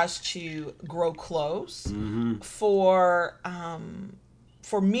 for us to grow close, for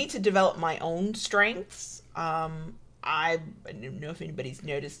me to develop my own strengths. I don't know if anybody's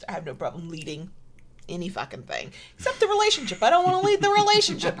noticed, I have no problem leading any fucking thing except the relationship. I don't want to lead the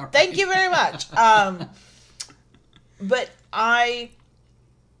relationship. Right. Thank you very much. But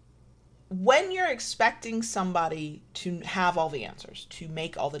when you're expecting somebody to have all the answers, to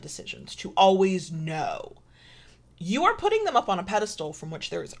make all the decisions, to always know, you are putting them up on a pedestal from which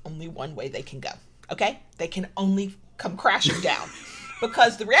there is only one way they can go. Okay? They can only come crashing down.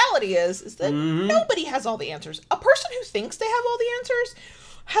 Because the reality is that nobody has all the answers. A person who thinks they have all the answers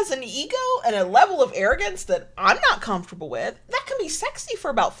has an ego and a level of arrogance that I'm not comfortable with. That can be sexy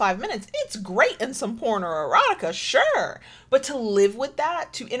for about 5 minutes. It's great in some porn or erotica, sure. But to live with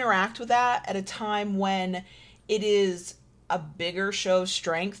that, to interact with that at a time when it is a bigger show of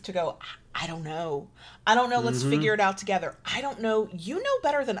strength to go, I don't know. Let's figure it out together. I don't know. You know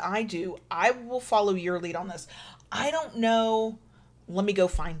better than I do. I will follow your lead on this. I don't know. Let me go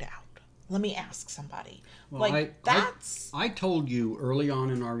find out. Let me ask somebody. Well, I told you early on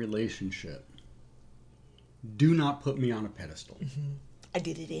in our relationship, do not put me on a pedestal. I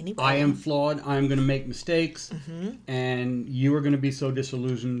did it anyway. I am flawed. I am going to make mistakes. And you are going to be so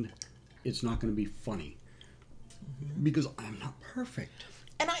disillusioned it's not going to be funny. Because I'm not perfect.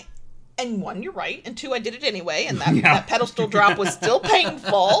 And one, you're right, and two, I did it anyway, and that pedestal drop was still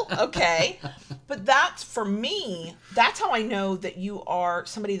painful, okay? But that's, for me, that's how I know that you are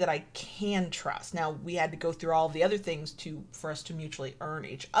somebody that I can trust. Now, we had to go through all the other things for us to mutually earn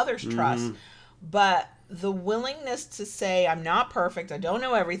each other's trust, but the willingness to say, I'm not perfect, I don't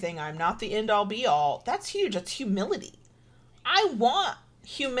know everything, I'm not the end-all, be-all, that's huge. That's humility. I want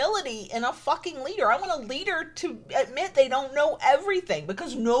humility in a fucking leader. I want a leader to admit they don't know everything,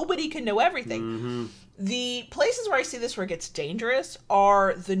 because nobody can know everything. The places where I see this where it gets dangerous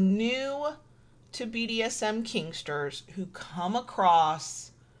are the new to BDSM kinksters who come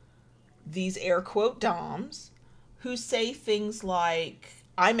across these air quote doms who say things like,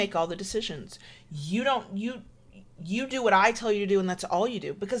 I make all the decisions. You do what I tell you to do, and that's all you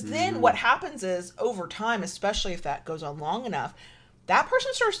do. Because then what happens is, over time, especially if that goes on long enough, that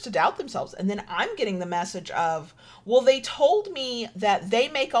person starts to doubt themselves. And then I'm getting the message of, well, they told me that they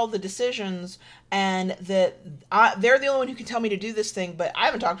make all the decisions and that they're the only one who can tell me to do this thing, but I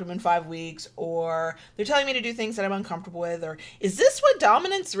haven't talked to them in 5 weeks, or they're telling me to do things that I'm uncomfortable with, or is this what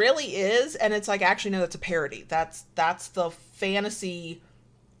dominance really is? And it's like, actually, no, that's a parody. That's the fantasy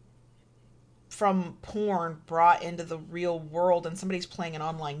from porn brought into the real world, and somebody's playing an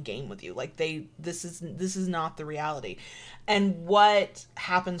online game with you. Like, this is not the reality. And what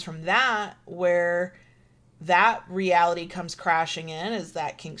happens from that, where that reality comes crashing in, is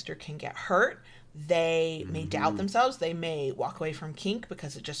that kinkster can get hurt. They may doubt themselves. They may walk away from kink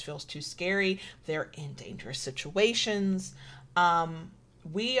because it just feels too scary. They're in dangerous situations.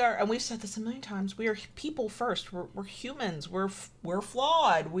 We are, and we've said this a million times, we are people first. We're humans. We're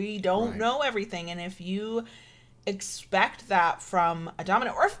flawed. We don't know everything. And if you expect that from a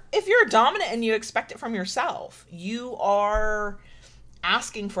dominant, or if you're a dominant and you expect it from yourself, you are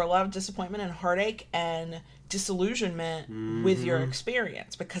asking for a lot of disappointment and heartache and disillusionment with your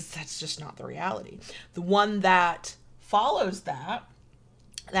experience, because that's just not the reality. The one that follows that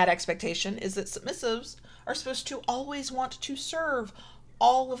expectation is that submissives are supposed to always want to serve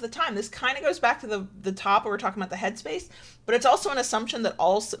all of the time. This kind of goes back to the top where we're talking about the headspace, but it's also an assumption that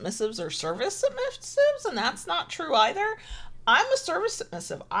all submissives are service submissives, and that's not true either. I'm a service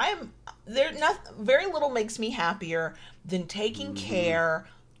submissive. Very little makes me happier than taking care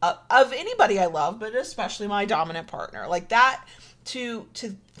of anybody I love, but especially my dominant partner. Like that, to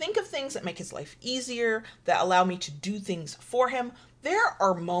think of things that make his life easier, that allow me to do things for him. There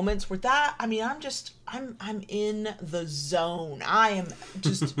are moments where I'm in the zone. I am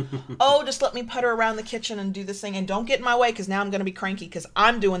just, just let me putter around the kitchen and do this thing, and don't get in my way, because now I'm going to be cranky because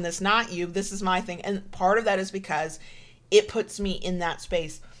I'm doing this, not you. This is my thing. And part of that is because it puts me in that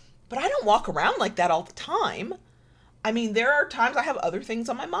space. But I don't walk around like that all the time. I mean, there are times I have other things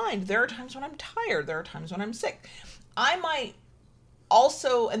on my mind. There are times when I'm tired. There are times when I'm sick. I might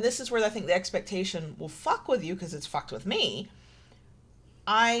also, and this is where I think the expectation will fuck with you, because it's fucked with me,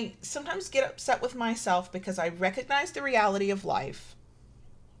 I sometimes get upset with myself because I recognize the reality of life.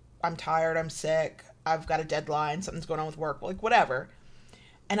 I'm tired, I'm sick, I've got a deadline, something's going on with work, like whatever.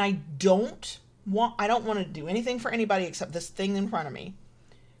 And I don't want to do anything for anybody except this thing in front of me.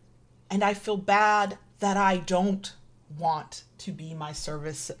 And I feel bad that I don't want to be my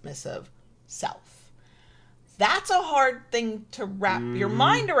service submissive self. That's a hard thing to wrap your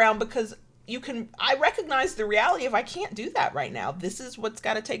mind around, because I recognize the reality of, I can't do that right now. This is what's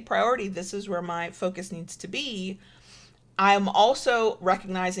got to take priority. This is where my focus needs to be. I'm also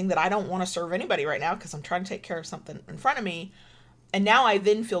recognizing that I don't want to serve anybody right now because I'm trying to take care of something in front of me. And now I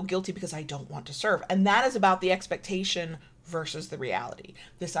then feel guilty because I don't want to serve. And that is about the expectation versus the reality.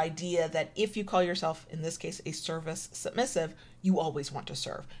 This idea that if you call yourself, in this case, a service submissive, you always want to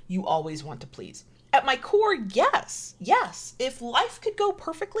serve. You always want to please. At my core, yes. If life could go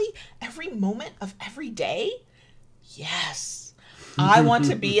perfectly every moment of every day, yes. I want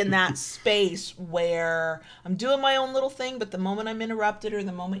to be in that space where I'm doing my own little thing, but the moment I'm interrupted, or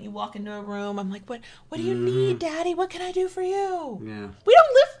the moment you walk into a room, I'm like, what do you need, Daddy? What can I do for you? Yeah. We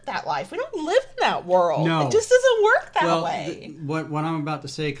don't live that life. We don't live in that world. No. It just doesn't work that way. What I'm about to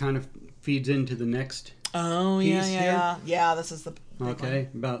say kind of feeds into the next piece here. Yeah, this is the okay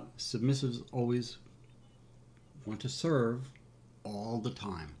one. About submissives always want to serve all the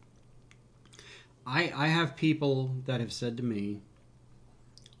time. I have people that have said to me,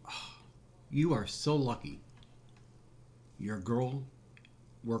 you are so lucky. Your girl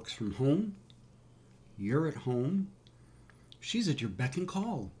works from home. You're at home. She's at your beck and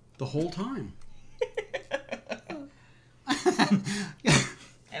call the whole time.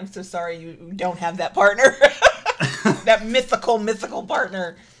 I'm so sorry you don't have that partner. That mythical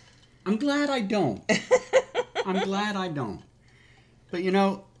partner. I'm glad I don't. I'm glad I don't. But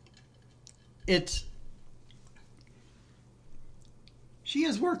she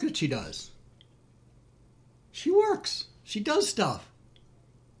has work that she does. She works. She does stuff.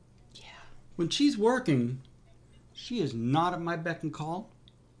 Yeah. When she's working, she is not at my beck and call.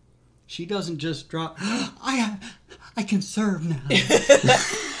 She doesn't just drop, I can serve now.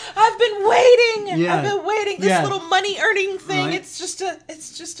 I've been waiting. Yeah. I've been waiting. This little money earning thing, Right. it's just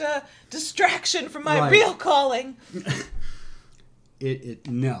a distraction from my real calling.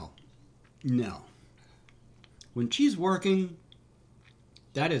 No. When she's working,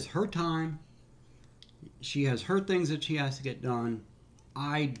 that is her time. She has her things that she has to get done.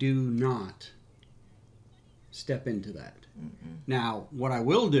 I do not step into that. Mm-mm. Now, what I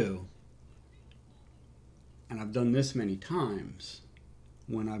will do, and I've done this many times,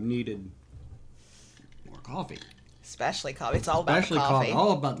 when I've needed more coffee. Especially coffee. It's all about coffee.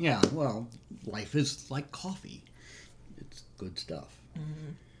 All about, life is like coffee. It's good stuff.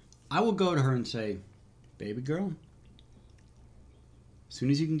 Mm-hmm. I will go to her and say, baby girl, as soon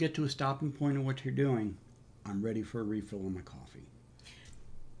as you can get to a stopping point of what you're doing, I'm ready for a refill on my coffee.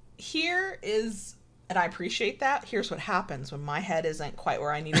 Here is, and I appreciate that, here's what happens when my head isn't quite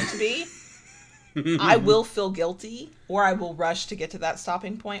where I need it to be. I will feel guilty, or I will rush to get to that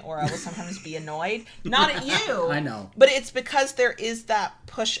stopping point, or I will sometimes be annoyed. Not at you. I know. But it's because there is that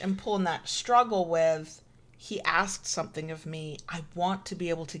push and pull and that struggle with, he asked something of me. I want to be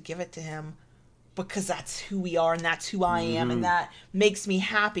able to give it to him because that's who we are and that's who I am and that makes me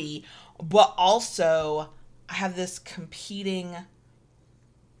happy. But also, I have this competing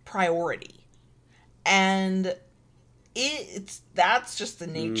priority. And that's just the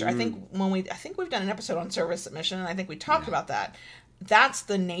nature. I think we've done an episode on service submission, and I think we talked about that. That's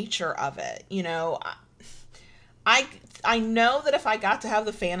the nature of it. I know that if I got to have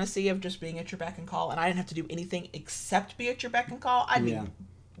the fantasy of just being at your beck and call, and I didn't have to do anything except be at your beck and call,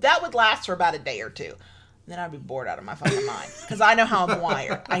 that would last for about a day or two. Then I'd be bored out of my fucking mind because I know how I'm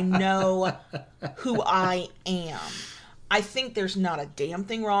wired. I know who I am. I think there's not a damn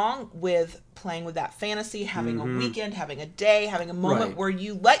thing wrong with playing with that fantasy, having a weekend, having a day, having a moment where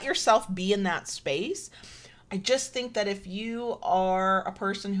you let yourself be in that space. I just think that if you are a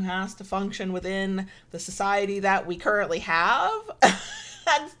person who has to function within the society that we currently have,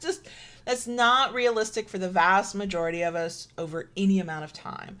 that's not realistic for the vast majority of us over any amount of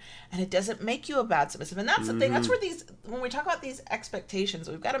time. And it doesn't make you a bad submissive. And that's the thing. That's where when we talk about these expectations,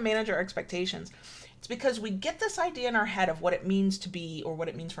 we've got to manage our expectations. It's because we get this idea in our head of what it means to be, or what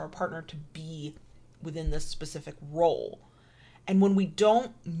it means for our partner to be within this specific role. And when we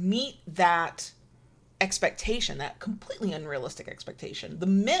don't meet that expectation, that completely unrealistic expectation, the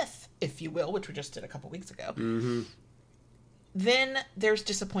myth, if you will, which we just did a couple weeks ago, then there's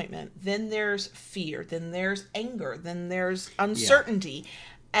disappointment, then there's fear, then there's anger, then there's uncertainty,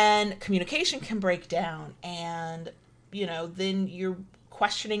 and communication can break down, and then you're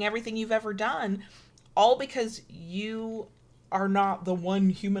questioning everything you've ever done, all because you are not the one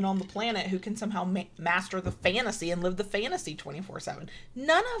human on the planet who can somehow master the fantasy and live the fantasy 24/7.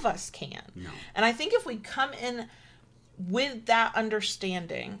 None of us can. No. And I think if we come in with that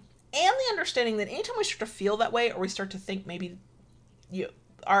understanding, and the understanding that anytime we start to feel that way, or we start to think maybe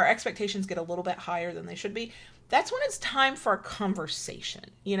our expectations get a little bit higher than they should be, that's when it's time for a conversation.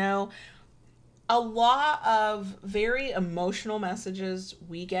 A lot of very emotional messages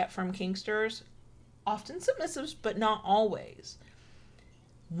we get from kinksters, often submissives, but not always.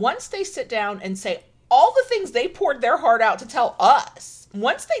 Once they sit down and say all the things they poured their heart out to tell us,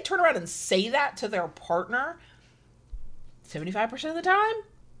 once they turn around and say that to their partner, 75% of the time,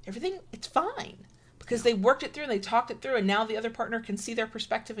 it's fine. Because they worked it through and they talked it through, and now the other partner can see their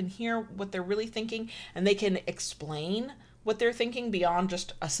perspective and hear what they're really thinking, and they can explain what they're thinking beyond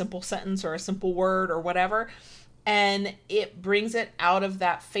just a simple sentence or a simple word or whatever. And it brings it out of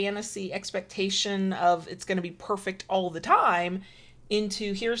that fantasy expectation of it's going to be perfect all the time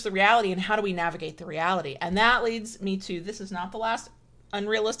into here's the reality and how do we navigate the reality. And that leads me to, this is not the last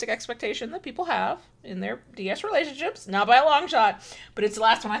unrealistic expectation that people have in their DS relationships, not by a long shot, but it's the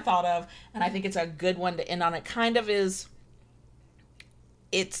last one I thought of, and I think it's a good one to end on. It kind of is,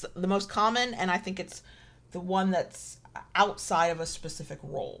 it's the most common, and I think it's the one that's outside of a specific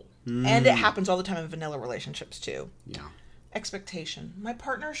role. And it happens all the time in vanilla relationships too. Yeah. Expectation. My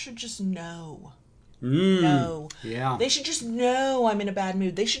partner should just know. Know. Yeah. They should just know I'm in a bad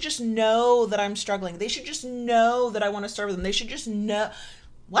mood. They should just know that I'm struggling. They should just know that I want to serve them. They should just know.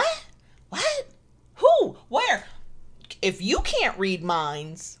 What? Who? Where? If you can't read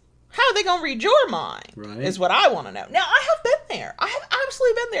minds, How are they going to read your mind? Right. Is what I want to know. Now, I have been there. I have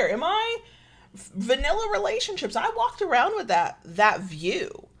absolutely been there. In my vanilla relationships, I walked around with that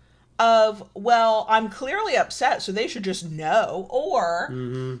view of, well, I'm clearly upset, so they should just know.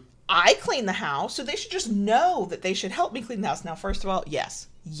 Or I clean the house, so they should just know that they should help me clean the house. Now, first of all, yes.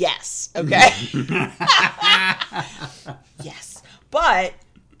 Okay. Yes. But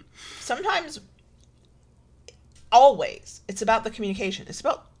sometimes, always, it's about the communication. It's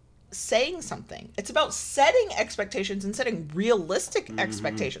about saying something. It's about setting expectations and setting realistic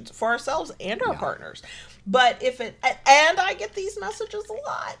expectations for ourselves and our partners. But and I get these messages a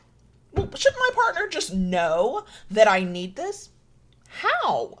lot. Well, shouldn't my partner just know that I need this?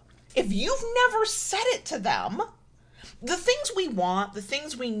 How? If you've never said it to them, the things we want, the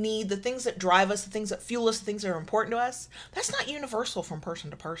things we need, the things that drive us, the things that fuel us, the things that are important to us, that's not universal from person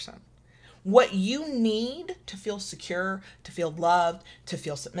to person. What you need to feel secure, to feel loved, to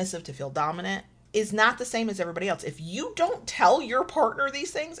feel submissive, to feel dominant is not the same as everybody else. If you don't tell your partner these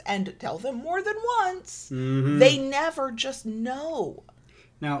things and tell them more than once, they never just know.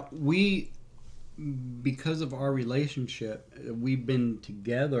 Now, because of our relationship, we've been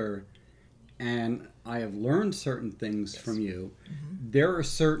together and I have learned certain things from you. There are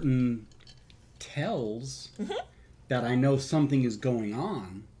certain tells that I know something is going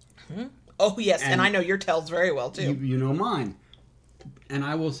on. Oh, yes, and I know your tells very well, too. You know mine. And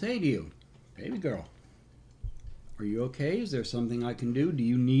I will say to you, baby girl, are you okay? Is there something I can do? Do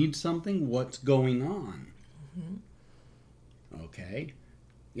you need something? What's going on? Okay.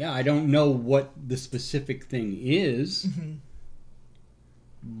 Yeah, I don't know what the specific thing is,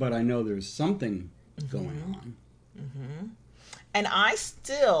 but I know there's something going on. And I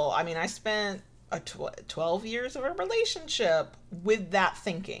spent 12 years of a relationship with that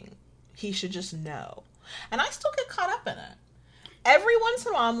thinking. He should just know. And I still get caught up in it. Every once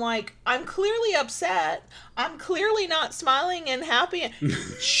in a while, I'm like, I'm clearly upset. I'm clearly not smiling and happy.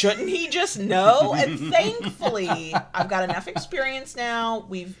 Shouldn't he just know? And thankfully, I've got enough experience now.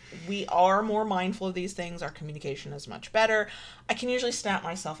 We are more mindful of these things. Our communication is much better. I can usually snap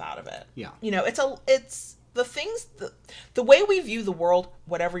myself out of it. Yeah. You know, it's the things, the way we view the world,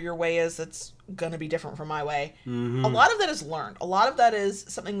 whatever your way is, it's going to be different from my way. A lot of that is learned. A lot of that is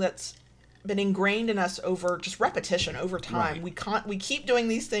something that's been ingrained in us over just repetition over time. Right. We keep doing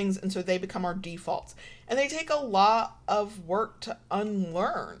these things, and so they become our defaults. And they take a lot of work to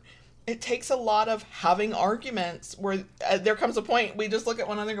unlearn. It takes a lot of having arguments where there comes a point we just look at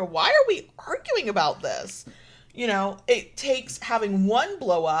one another and go, why are we arguing about this? You know, it takes having one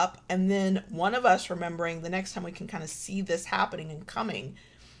blow up and then one of us remembering the next time we can kind of see this happening and coming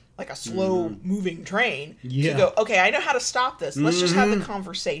like a slow moving train to go, okay, I know how to stop this. Let's just have the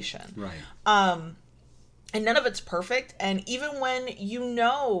conversation. Right. And none of it's perfect. And even when you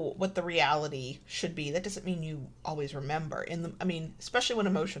know what the reality should be, that doesn't mean you always remember. Especially when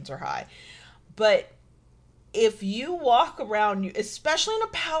emotions are high. But if you walk around, especially in a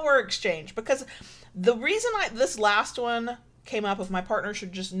power exchange, because the reason this last one came up, if my partner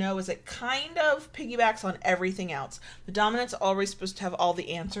should just know, is it kind of piggybacks on everything else. The dominant's always supposed to have all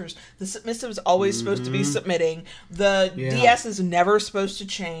the answers. The submissive is always supposed to be submitting. The DS is never supposed to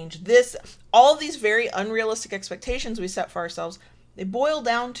change. All of these very unrealistic expectations we set for ourselves, they boil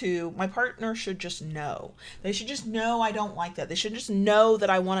down to, my partner should just know. They should just know I don't like that. They should just know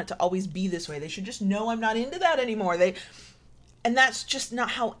that I want it to always be this way. They should just know I'm not into that anymore. And that's just not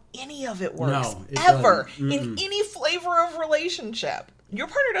how any of it works, ever, in any flavor of relationship. Your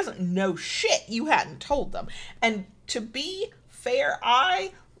partner doesn't know shit you hadn't told them. And to be fair,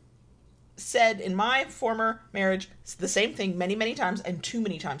 I said in my former marriage the same thing many, many times and too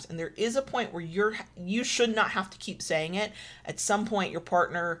many times. And there is a point where you should not have to keep saying it. At some point, your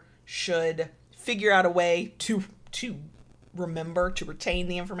partner should figure out a way to remember, to retain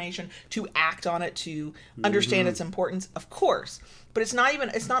the information, to act on it, to understand its importance, of course. But it's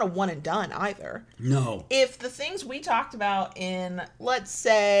not a one and done either. No. If the things we talked about in, let's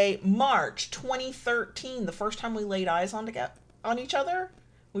say, March 2013, the first time we laid eyes on each other,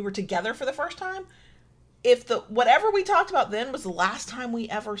 we were together for the first time, if whatever we talked about then was the last time we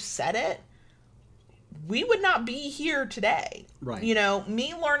ever said it, we would not be here today. Right. You know,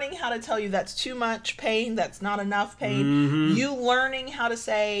 me learning how to tell you that's too much pain, that's not enough pain. You learning how to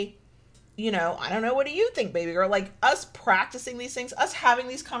say, you know, I don't know, what do you think, baby girl? Like, us practicing these things, us having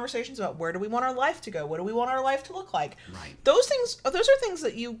these conversations about where do we want our life to go? What do we want our life to look like? Right. Those are things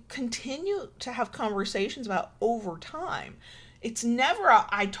that you continue to have conversations about over time. It's never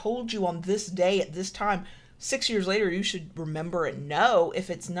I told you on this day at this time. 6 years later, you should remember and know if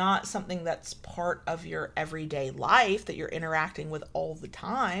it's not something that's part of your everyday life that you're interacting with all the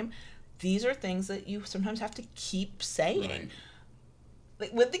time. These are things that you sometimes have to keep saying. Right.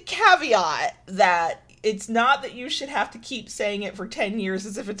 Like, with the caveat that it's not that you should have to keep saying it for 10 years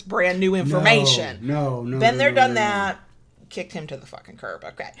as if it's brand new information. No. Been there, done that. Kicked him to the fucking curb.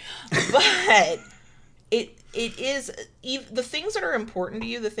 Okay. But it is the things that are important to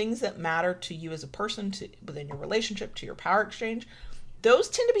you, the things that matter to you as a person, to within your relationship, to your power exchange, those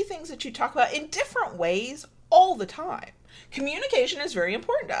tend to be things that you talk about in different ways all the time. Communication is very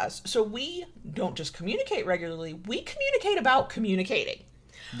important to us. So we don't just communicate regularly, we communicate about communicating.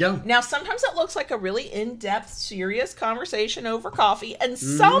 Yeah. Now, sometimes it looks like a really in-depth, serious conversation over coffee, and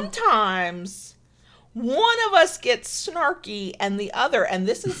sometimes one of us gets snarky and the other, and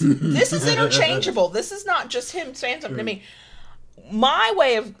this is interchangeable. This is not just him saying something to me. My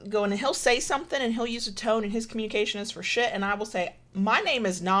way of going, and he'll say something and he'll use a tone and his communication is for shit, and I will say, my name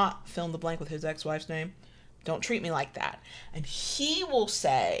is not fill in the blank with his ex-wife's name. Don't treat me like that. And he will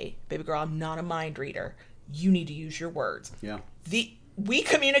say, baby girl, I'm not a mind reader. You need to use your words. Yeah. We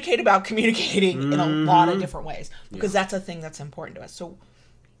communicate about communicating in a lot of different ways because that's a thing that's important to us. So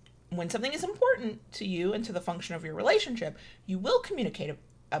when something is important to you and to the function of your relationship, you will communicate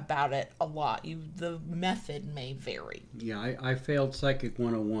about it a lot. The method may vary. Yeah, I failed Psychic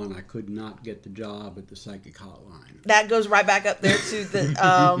 101. I could not get the job at the Psychic Hotline. That goes right back up there to the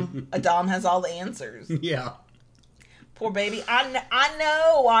Adam has all the answers. Yeah. Poor baby. I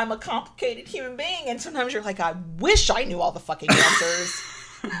know I'm a complicated human being, and sometimes you're like, I wish I knew all the fucking answers.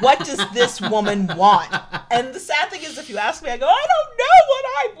 What does this woman want? And the sad thing is, if you ask me, I go, I don't know what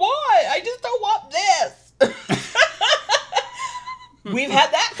I want. I just don't want this. We've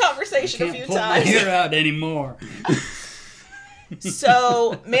had that conversation a few times. I can't pull my hair out anymore.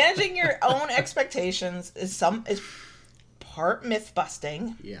 So managing your own expectations is part myth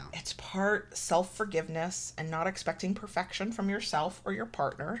busting. Yeah. It's part self-forgiveness and not expecting perfection from yourself or your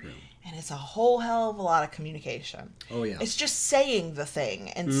partner. True. And it's a whole hell of a lot of communication. Oh, yeah. It's just saying the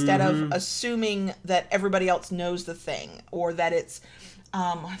thing instead of assuming that everybody else knows the thing, or that it's,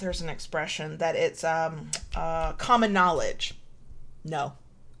 there's an expression, that it's common knowledge. No.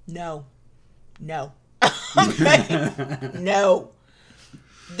 Okay? No.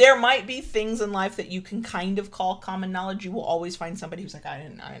 There might be things in life that you can kind of call common knowledge. You will always find somebody who's like, I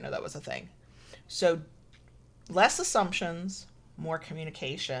didn't know that was a thing. So less assumptions, more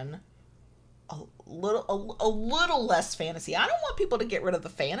communication, a little less fantasy. I don't want people to get rid of the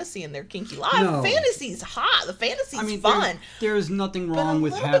fantasy in their kinky life. No. Fantasy's hot. The fantasy's fun. There's nothing wrong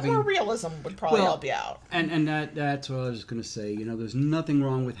with having... a little bit more realism would probably help you out. And that's what I was going to say. There's nothing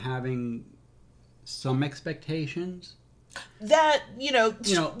wrong with having some expectations. That,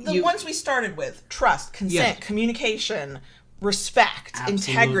 the ones we started with: trust, consent, communication, respect,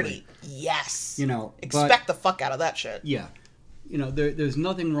 integrity. Yes. Expect the fuck out of that shit. Yeah. There's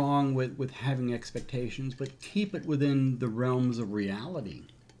nothing wrong with having expectations, but keep it within the realms of reality.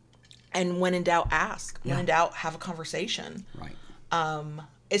 And when in doubt, ask. When in doubt, have a conversation. Right. And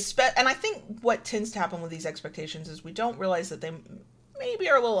I think what tends to happen with these expectations is we don't realize that they maybe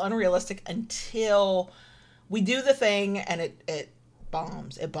are a little unrealistic until we do the thing and it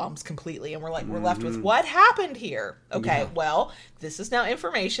bombs. It bombs completely, and we're left with, what happened here? Okay, well, this is now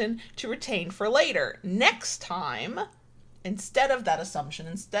information to retain for later. Next time, instead of that assumption,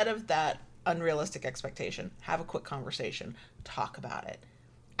 instead of that unrealistic expectation, have a quick conversation. Talk about it.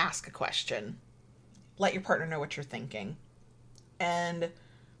 Ask a question. Let your partner know what you're thinking. And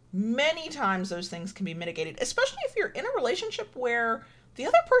many times those things can be mitigated, especially if you're in a relationship where the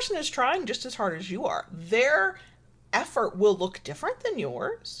other person is trying just as hard as you are. Their effort will look different than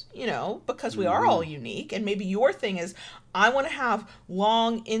yours, because we are all unique. And maybe your thing is, I want to have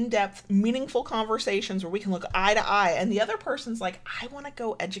long, in-depth, meaningful conversations where we can look eye to eye. And the other person's like, I want to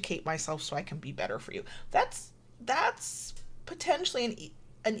go educate myself so I can be better for you. That's potentially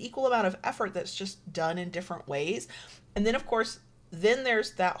an equal amount of effort that's just done in different ways. And then, of course,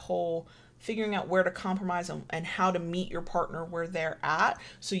 there's that whole figuring out where to compromise and how to meet your partner where they're at.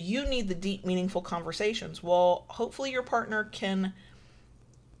 So you need the deep, meaningful conversations. Well, hopefully your partner can,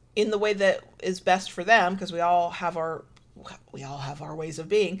 in the way that is best for them, because we all have our ways of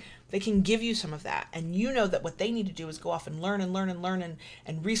being, they can give you some of that. And that what they need to do is go off and learn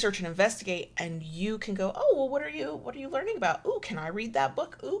and research and investigate. And you can go, oh, well, what are you learning about? Ooh, can I read that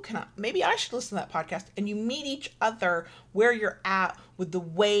book? Ooh, maybe I should listen to that podcast. And you meet each other where you're at with the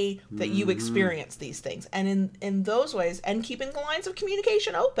way that you experience these things. And in those ways, and keeping the lines of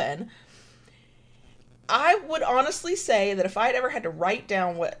communication open, I would honestly say that if I had ever had to write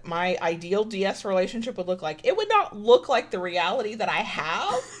down what my ideal DS relationship would look like, it would not look like the reality that I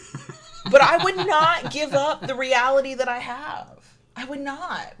have, but I would not give up the reality that I have. I would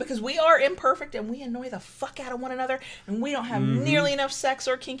not, because we are imperfect and we annoy the fuck out of one another, and we don't have nearly enough sex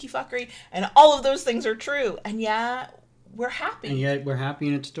or kinky fuckery, and all of those things are true. And yeah, we're happy. And yet we're happy,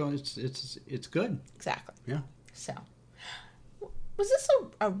 and it's good. Exactly. Yeah. So, was this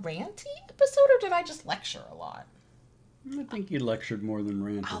a ranty episode, or did I just lecture a lot? I think you lectured more than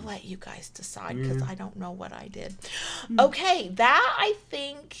ranted. I'll let you guys decide, because I don't know what I did. Okay, that I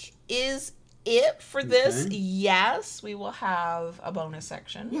think is it for this. Okay. Yes, we will have a bonus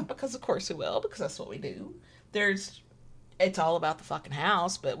section, because of course we will, because that's what we do. It's all about the fucking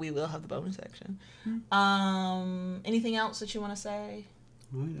house, but we will have the bonus section. Anything else that you want to say?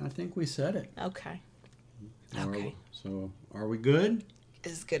 I think we said it. Okay. So are we good?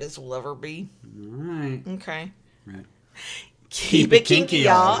 As good as we'll ever be. All right. Okay. Right. Keep it kinky,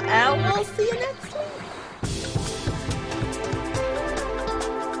 y'all, and we'll see you next week.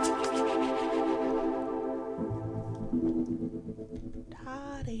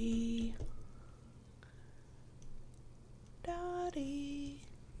 Dottie.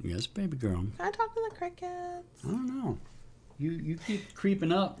 Yes, baby girl. Can I talk to the crickets? I don't know. You keep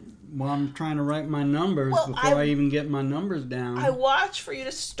creeping up while I'm trying to write my numbers before I even get my numbers down. I watch for you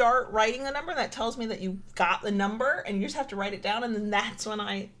to start writing the number, and that tells me that you got the number, and you just have to write it down, and then that's when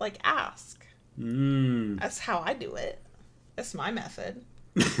I, ask. That's how I do it. That's my method.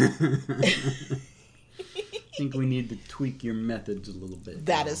 I think we need to tweak your methods a little bit.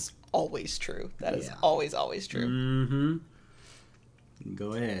 That is always true. That is always, always true. Mm-hmm.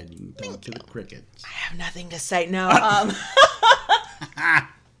 Go ahead. You can talk to the crickets. I have nothing to say. No.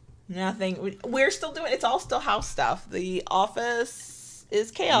 Nothing. We're still doing. It's all still house stuff. The office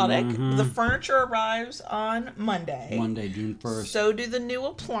is chaotic. The furniture arrives on Monday. Monday, June 1st. So do the new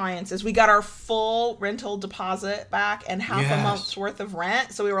appliances. We got our full rental deposit back and half a month's worth of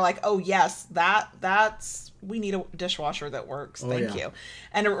rent. So we were like, oh yes, that's. We need a dishwasher that works. Thank you.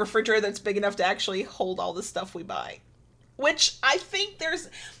 And a refrigerator that's big enough to actually hold all the stuff we buy. Which I think there's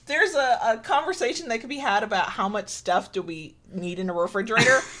a conversation that could be had about how much stuff do we need in a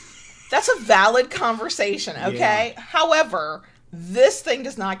refrigerator. That's a valid conversation, okay? Yeah. However, this thing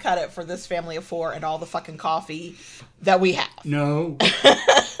does not cut it for this family of four and all the fucking coffee that we have. No.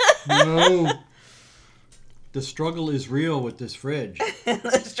 No. The struggle is real with this fridge.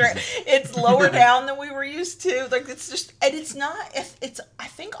 It's lower down than we were used to. It's just, and it's not. It's I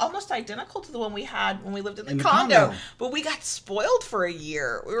think almost identical to the one we had when we lived in the condo. But we got spoiled for a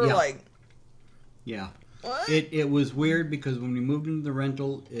year. We were like, what? It was weird because when we moved into the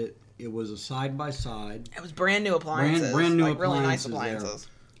rental, it was a side by side. It was brand new appliances, brand new appliances, really nice appliances.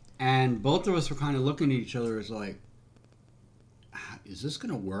 There. And both of us were kind of looking at each other as like, is this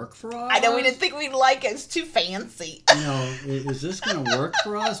going to work for us? I know, we didn't think we'd like it. It's too fancy. Is this going to work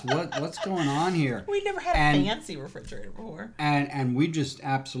for us? What's going on here? We never had a fancy refrigerator before. And we just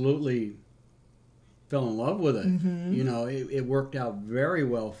absolutely fell in love with it. It worked out very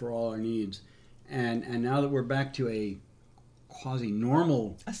well for all our needs. And now that we're back to a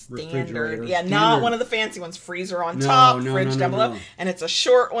quasi-normal refrigerator. Yeah, not one of the fancy ones. Freezer on top, fridge down below. And it's a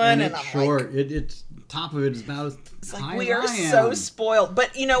short one. And it's short. It's top of it is about as high as we are so spoiled.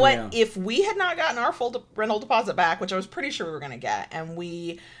 But you know what? If we had not gotten our full rental deposit back, which I was pretty sure we were going to get, and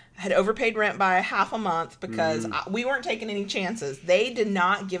we had overpaid rent by half a month because we weren't taking any chances. They did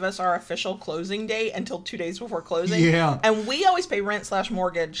not give us our official closing date until 2 days before closing. Yeah. And we always pay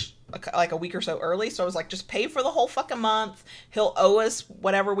rent/mortgage like a week or so early. So I was like, just pay for the whole fucking month. He'll owe us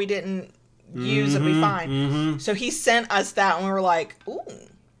whatever we didn't use. It'll be fine. So he sent us that, and we were like, ooh,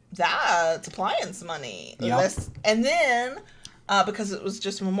 that's appliance money. Yep. And then, because it was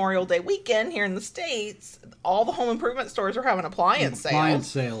just Memorial Day weekend here in the States, all the home improvement stores are having appliance sales. Appliance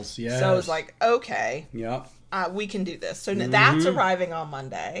sales, yes. So I was like, okay. Yep. We can do this. So that's arriving on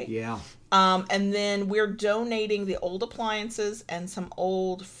Monday. Yeah. And then we're donating the old appliances and some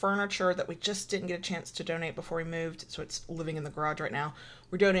old furniture that we just didn't get a chance to donate before we moved. So it's living in the garage right now.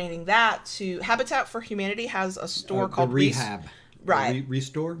 We're donating that to Habitat for Humanity has a store called Rehab. Right.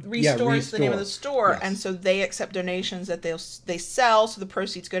 Restore? Restore is the name of the store. Yes. And so they accept donations that they sell, so the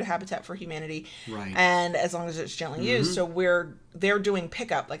proceeds go to Habitat for Humanity. Right. And as long as it's gently used. So they're doing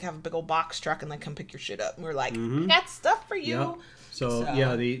pickup, like have a big old box truck and then come pick your shit up. And we're like, got stuff for you. Yep. So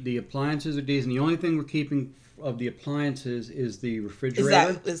yeah, the appliances are decent. The only thing we're keeping of the appliances is the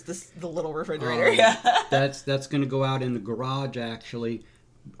refrigerator. Is this the little refrigerator? Yeah. That's going to go out in the garage, actually.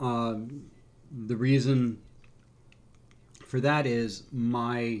 The reason for that is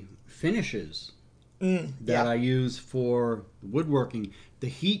my finishes that I use for woodworking. The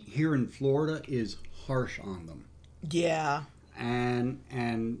heat here in Florida is harsh on them. Yeah.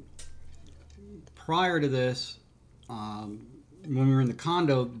 And prior to this, when we were in the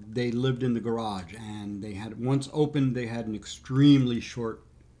condo, they lived in the garage, and they had once opened, they had an extremely short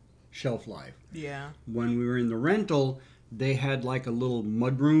shelf life. Yeah. When we were in the rental, they had like a little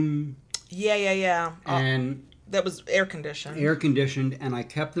mudroom. Yeah. And that was air conditioned. And I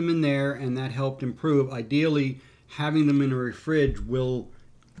kept them in there, and that helped improve. Ideally, having them in a fridge will,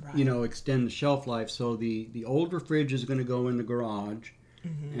 extend the shelf life. So the older fridge is going to go in the garage,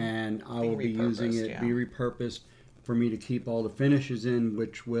 and I will be using it, be repurposed for me to keep all the finishes in,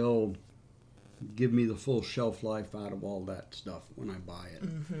 which will give me the full shelf life out of all that stuff when I buy it.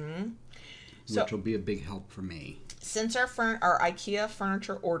 Which will be a big help for me. Since our IKEA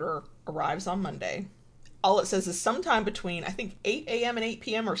furniture order arrives on Monday, all it says is sometime between, I think, 8 a.m. and 8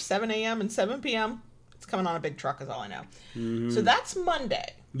 p.m. or 7 a.m. and 7 p.m. It's coming on a big truck is all I know. So that's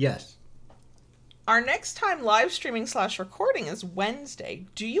Monday. Yes. Our next time live streaming / recording is Wednesday.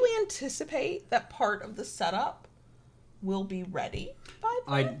 Do you anticipate that part of the setup will be ready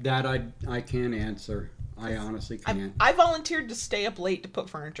by then? I can't answer. I honestly can't. I volunteered to stay up late to put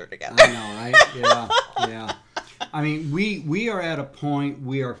furniture together. I know. Yeah. I mean, we are at a point,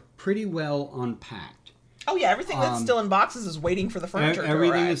 we are pretty well unpacked. Oh yeah, everything that's still in boxes is waiting for the furniture.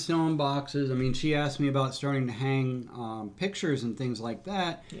 Everything is still in boxes. I mean, she asked me about starting to hang pictures and things like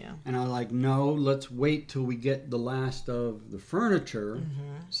that. Yeah. And I was like, no, let's wait till we get the last of the furniture,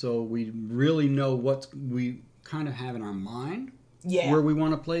 so we really know what we kind of have in our mind. Yeah. Where we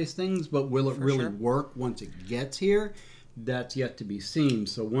want to place things, but will it really work once it gets here? That's yet to be seen.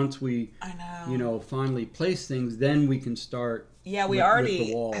 So once we, finally place things, then we can start. Yeah, we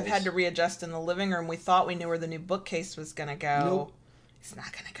already have had to readjust in the living room. We thought we knew where the new bookcase was going to go. Nope. It's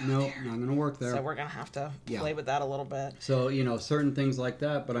not going to go there. Nope, not going to work there. So we're going to have to play with that a little bit. So, certain things like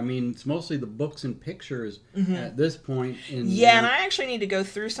that. But, I mean, it's mostly the books and pictures at this point. And I actually need to go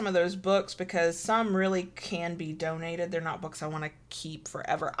through some of those books because some really can be donated. They're not books I want to keep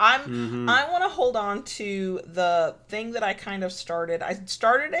forever. I want to hold on to the thing that I kind of started. I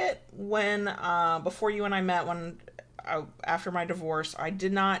started it when, before you and I met, after my divorce. I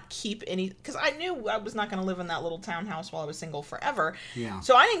did not keep any, because I knew I was not going to live in that little townhouse while I was single forever. Yeah.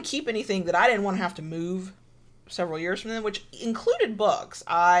 So I didn't keep anything that I didn't want to have to move several years from then, which included books.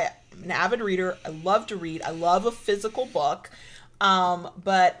 I'm an avid reader. I love to read. I love a physical book.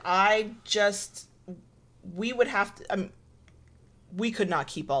 But we would have to, we could not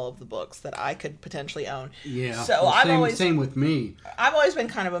keep all of the books that I could potentially own. Yeah. So same with me. I've always been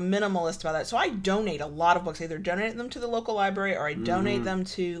kind of a minimalist about that. So I donate a lot of books. I either donate them to the local library or I donate them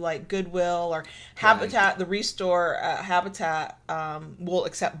to like Goodwill or Habitat. The Restore Habitat will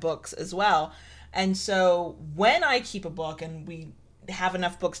accept books as well. And so when I keep a book, and we have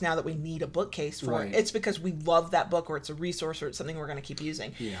enough books now that we need a bookcase for it, it's because we love that book or it's a resource or it's something we're going to keep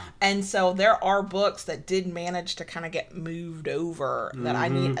using. Yeah. And so there are books that did manage to kind of get moved over that I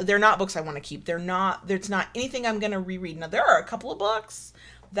need. They're not books I want to keep. There's not anything I'm going to reread. Now there are a couple of books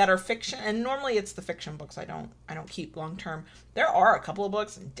that are fiction, and normally it's the fiction books I don't keep long term. There are a couple of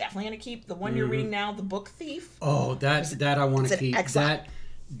books I'm definitely going to keep. The one you're reading now, The Book Thief. Oh, that I want to keep. It's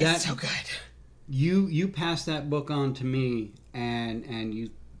so good. You passed that book on to me, and you,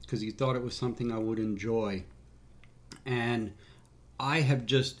 because you thought it was something I would enjoy, and I have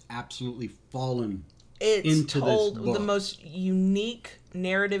just absolutely fallen into this book. The most unique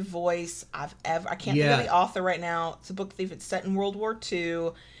narrative voice I've ever. I can't think of the author right now. It's a Book Thief. It's set in World War II.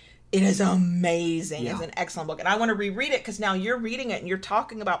 It is amazing. It's an excellent book. And I want to reread it because now you're reading it and you're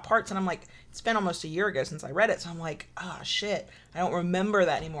talking about parts. And I'm like, it's been almost a year ago since I read it. So I'm like, oh, shit. I don't remember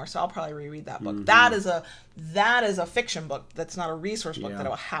that anymore. So I'll probably reread that book. That is a fiction book. That's not a resource book that I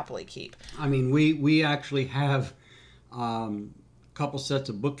will happily keep. I mean, we actually have a couple sets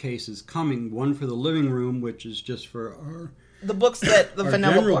of bookcases coming. One for the living room, which is just for the books that, the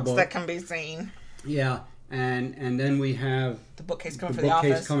vanilla books that can be seen. Yeah. And then we have the bookcase coming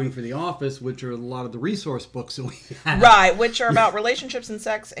for the office, which are a lot of the resource books that we have. Right, which are about relationships and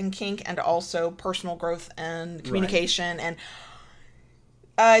sex and kink and also personal growth and communication. Right. And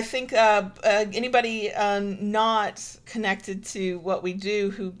I think anybody not connected to what we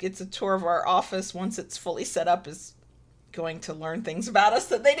do who gets a tour of our office once it's fully set up is going to learn things about us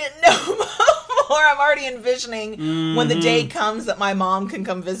that they didn't know before. I'm already envisioning when the day comes that my mom can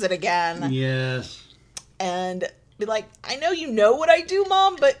come visit again. Yes. And be like, I know you know what I do,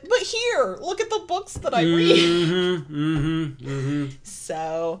 Mom, but here, look at the books that I read.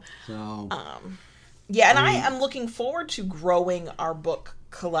 So, and I am looking forward to growing our book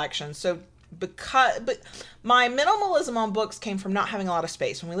collection. So but my minimalism on books came from not having a lot of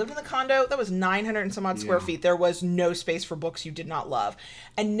space. When we lived in the condo, that was 900 and some odd square feet. There was no space for books you did not love.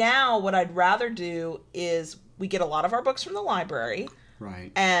 And now what I'd rather do is we get a lot of our books from the library.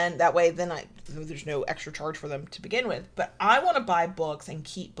 Right. And that way then there's no extra charge for them to begin with. But I want to buy books and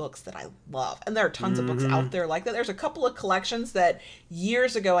keep books that I love. And there are tons of books out there like that. There's a couple of collections that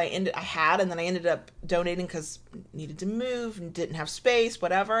years ago I had, and then I ended up donating because needed to move and didn't have space,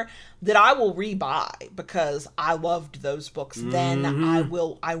 whatever, that I will rebuy because I loved those books then.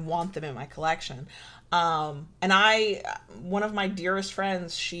 I want them in my collection. And one of my dearest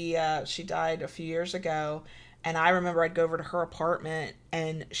friends, she died a few years ago. And I remember I'd go over to her apartment,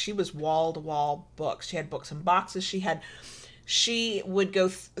 and she was wall-to-wall books. She had books in boxes. She would go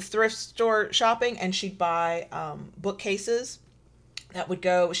thrift store shopping, and she'd buy bookcases that would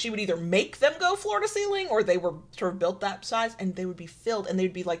go. She would either make them go floor to ceiling, or they were sort of built that size, and they would be filled, and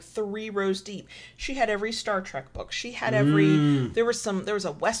they'd be like 3 rows deep. She had every Star Trek book. She had every. There was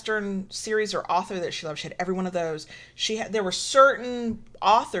a Western series or author that she loved. She had every one of those. There were certain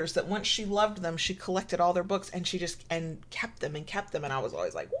authors that once she loved them, she collected all their books, and she just kept them, and I was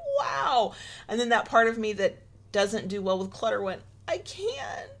always like, wow. And then that part of me that doesn't do well with clutter went, I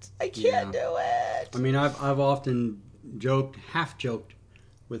can't do it. I mean, I've often half joked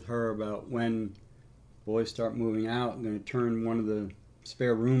with her about when boys start moving out, I'm going to turn one of the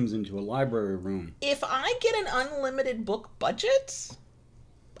spare rooms into a library room. If I get an unlimited book budget,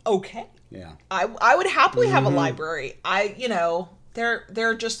 okay. Yeah. I would happily have a library.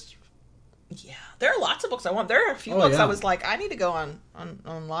 They're just, there are lots of books I want. There are a few books I was like, I need to go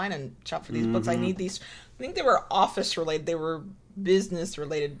online and shop for these books. I need these. I think they were office related. They were business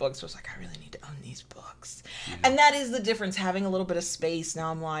related books. I was like, I really need to own these books. Yeah. And that is the difference, having a little bit of space. Now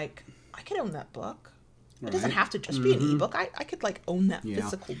I'm like, I could own that book. It doesn't have to just be an ebook. I could own that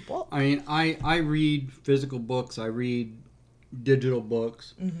physical book. I mean, I read physical books. I read digital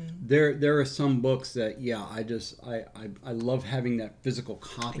books. There are some books that I love having that physical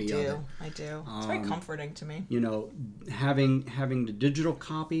copy of it. I do. It's very comforting to me. Having the digital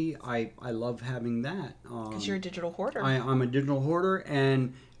copy, I love having that. Because you're a digital hoarder. I'm a digital hoarder,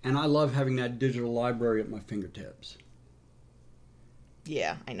 and I love having that digital library at my fingertips.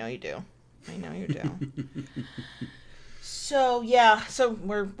 Yeah, I know you do. So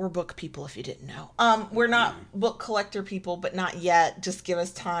we're book people, if you didn't know. We're not book collector people, but not yet. Just give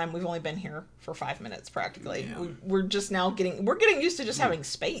us time. We've only been here for 5 minutes practically. Yeah. We're just now getting used to just having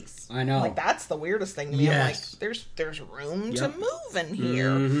space. I know. Like, that's the weirdest thing to me. Yes. I'm like, there's room to move in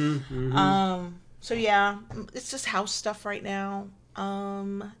here. So yeah, it's just house stuff right now.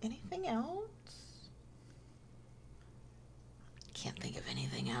 Anything else? Can't think of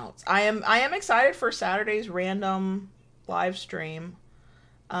anything else. I am excited for Saturday's random live stream.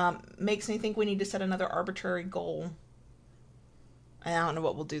 Makes me think we need to set another arbitrary goal. I don't know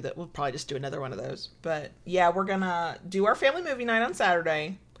what we'll do. We'll probably just do another one of those. But yeah, we're gonna do our family movie night on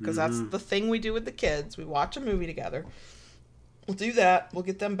Saturday, because that's the thing we do with the kids. We watch a movie together. We'll do that. We'll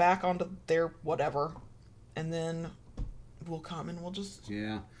get them back onto their whatever, and then we'll come and we'll just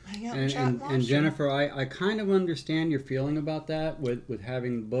hang out and chat. And Jennifer, I kind of understand your feeling about that with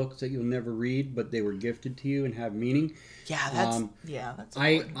having books that you'll never read, but they were gifted to you and have meaning. Yeah, that's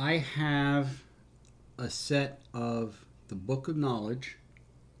important. I have a set of the Book of Knowledge.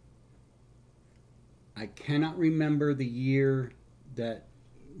 I cannot remember the year that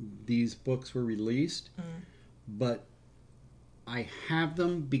these books were released, but I have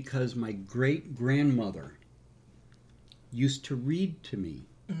them because my great-grandmother used to read to me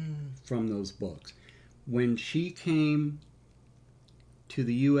from those books. When she came to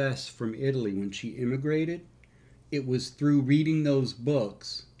the U.S. from Italy, when she immigrated, it was through reading those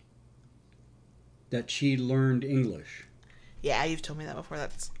books that she learned English. Yeah, you've told me that before.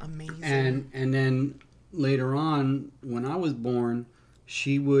 That's amazing. And then later on, when I was born,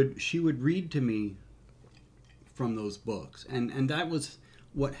 she would read to me from those books, and that was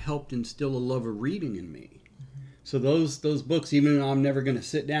what helped instill a love of reading in me. So those books, even though I'm never going to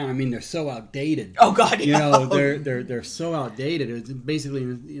sit down, I mean, they're so outdated. Oh God, yeah. They're so outdated. It's basically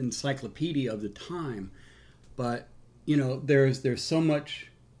an encyclopedia of the time. But there's so much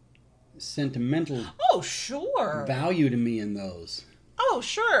sentimental value to me in those. Oh,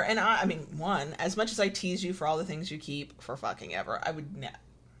 sure. And I mean, as much as I tease you for all the things you keep for fucking ever, I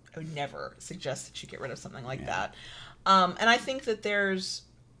would never suggest that you get rid of something like that. And I think that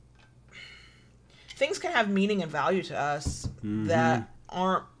things can have meaning and value to us that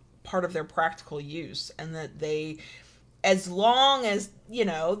aren't part of their practical use, and that as long as, you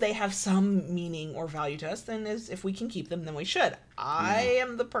know, they have some meaning or value to us, then if we can keep them, then we should. I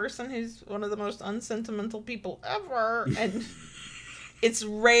am the person who's one of the most unsentimental people ever, and it's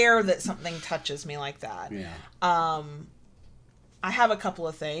rare that something touches me like that. Yeah. I have a couple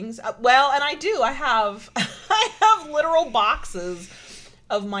of things. Well, and I have I have literal boxes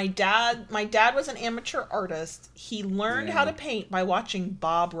of my dad. My dad was an amateur artist. He learned how to paint by watching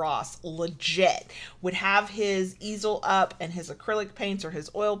Bob Ross. Legit. Would have his easel up and his acrylic paints or his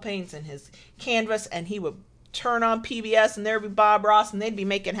oil paints and his canvas, and he would turn on PBS and there'd be Bob Ross and they'd be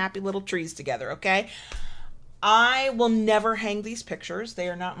making happy little trees together, okay? I will never hang these pictures. They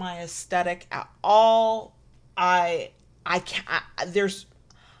are not my aesthetic at all.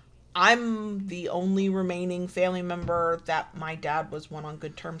 I'm the only remaining family member that my dad was one on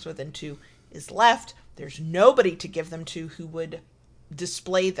good terms with, and two is left. There's nobody to give them to who would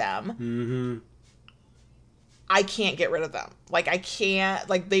display them. Mm-hmm. I can't get rid of them. Like, I can't,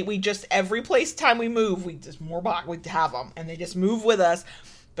 like, we just, every time we move, we just we have them, and they just move with us,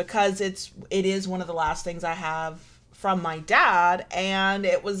 because it is one of the last things I have from my dad, and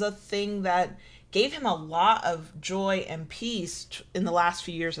it was a thing that gave him a lot of joy and peace in the last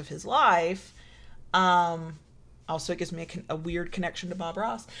few years of his life. Also, it gives me a weird connection to Bob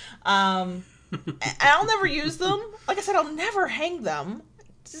Ross. And I'll never use them. Like I said, I'll never hang them.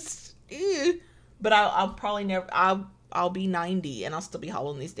 Just, but I'll probably never. I'll be 90 and I'll still be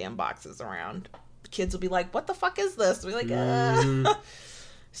hauling these damn boxes around. The kids will be like, "What the fuck is this?" I'll be like,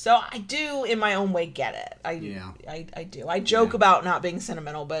 So I do, in my own way, get it. I do. I joke about not being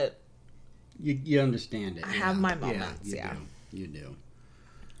sentimental, but you understand it. I have my moments. You do.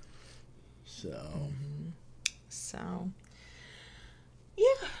 So. So.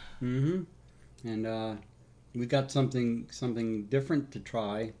 Yeah. And we got something different to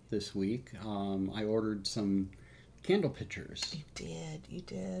try this week. I ordered some candle pitchers. You did.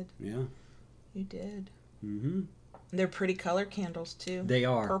 Yeah. You did. They're pretty color candles too. They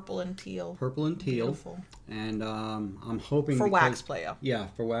are. Purple and teal. Beautiful. And I'm hoping for wax play. Yeah,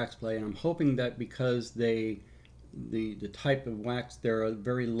 for wax play, and I'm hoping that because the type of wax, they're a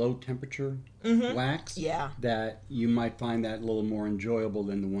very low temperature wax. Yeah. That you might find that a little more enjoyable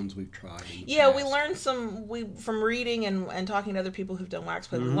than the ones we've tried. We learned from reading and talking to other people who've done wax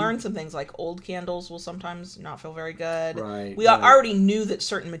play. We learned some things, like old candles will sometimes not feel very good. Right. We already knew that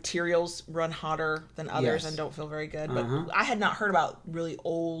certain materials run hotter than others and don't feel very good. But I had not heard about really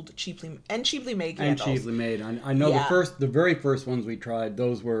old, cheaply made candles. And cheaply made. I know the very first ones we tried,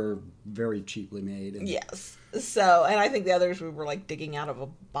 those were very cheaply made. Yes. So, and I think the others we were like digging out of a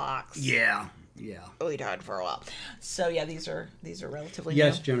box. Yeah. We'd had for a while. So yeah, these are relatively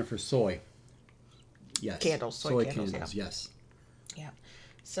new. Jennifer, soy. Yes. Candles, soy candles, yes. Yeah.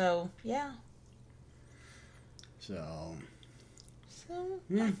 So, yeah. So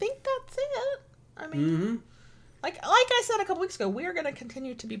I think that's it. I mean, like I said a couple weeks ago, we're going to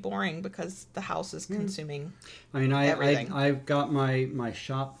continue to be boring because the house is consuming everything. I've got my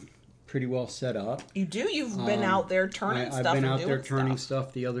shop pretty well set up. You do? You've been out there turning stuff. I've been out there turning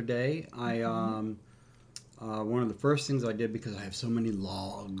stuff the other day. One of the first things I did, because I have so many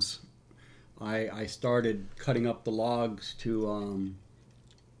logs, I started cutting up the logs to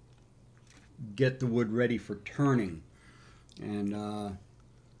get the wood ready for turning. And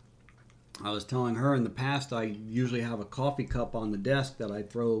I was telling her, in the past I usually have a coffee cup on the desk that I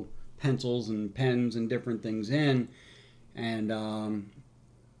throw pencils and pens and different things in, and I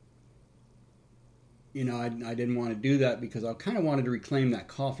didn't want to do that because I kind of wanted to reclaim that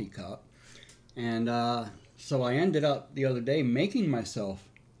coffee cup. And so I ended up the other day making myself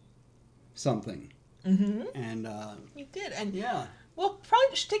something. And you did. And yeah. Well,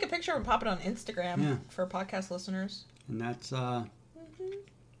 probably should take a picture and pop it on Instagram for podcast listeners. And that's I'll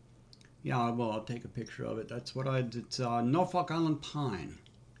take a picture of it. That's what it's Norfolk Island pine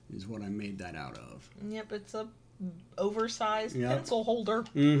is what I made that out of. Yep, it's a oversized pencil holder.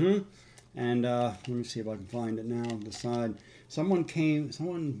 And let me see if I can find it now on the side. Someone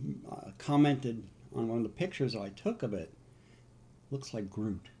commented on one of the pictures I took of it. Looks like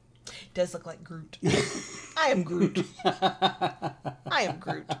Groot. It does look like Groot. I am Groot. I am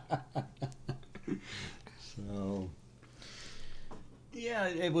Groot. So, yeah,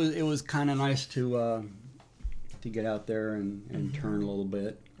 it was kind of nice to get out there and turn a little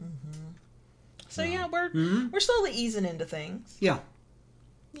bit. So yeah, we're slowly easing into things. Yeah.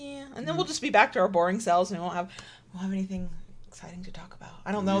 Yeah, and then we'll just be back to our boring selves, and we won't have anything exciting to talk about.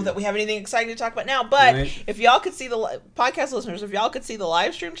 I don't know that we have anything exciting to talk about now, but if y'all could see the podcast listeners, if y'all could see the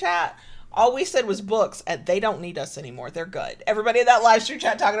live stream chat, all we said was books, and they don't need us anymore. They're good. Everybody in that live stream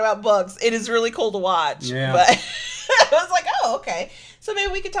chat talking about books. It is really cool to watch. Yeah. But was like, oh, okay. So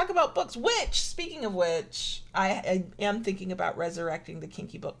maybe we could talk about books. Which, speaking of which, I am thinking about resurrecting the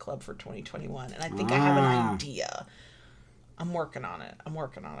Kinky Book Club for 2021, and I think I have an idea. I'm working on it.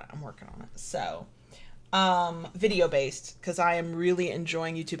 So, video based, because I am really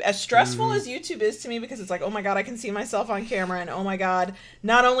enjoying YouTube. As stressful as YouTube is to me, because it's like, oh my god, I can see myself on camera, and oh my god,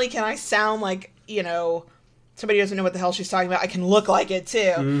 not only can I sound like, somebody doesn't know what the hell she's talking about, I can look like it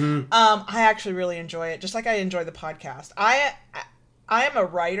too. I actually really enjoy it, just like I enjoy the podcast. I am a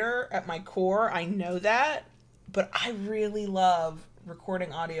writer at my core, I know that, but I really love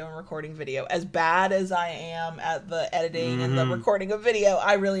recording audio and recording video. As bad as I am at the editing and the recording of video,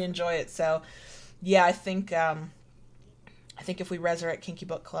 I really enjoy it. So yeah, I think if we resurrect Kinky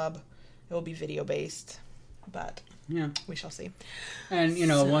Book Club, it will be video based, but yeah, we shall see. And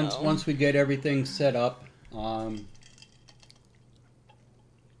once we get everything set up,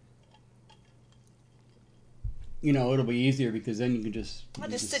 it'll be easier, because then you can just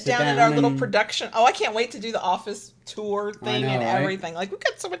sit down at our little production. Oh, I can't wait to do the office tour thing and everything. Like, we've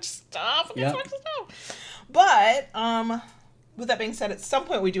got so much stuff. But with that being said, at some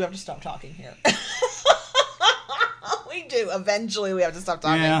point we do have to stop talking here. We do. Eventually we have to stop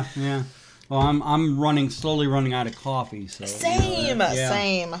talking. Yeah. Well, I'm slowly running out of coffee. So same.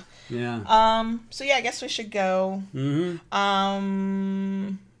 Yeah. So yeah, I guess we should go.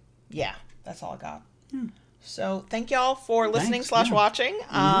 Yeah, that's all I got. So thank y'all for listening / watching.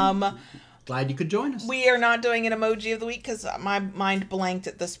 Glad you could join us. We are not doing an emoji of the week because my mind blanked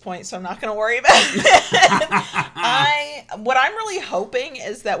at this point, so I'm not going to worry about it. What I'm really hoping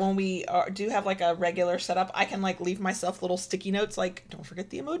is that when we do have like a regular setup, I can like leave myself little sticky notes like, don't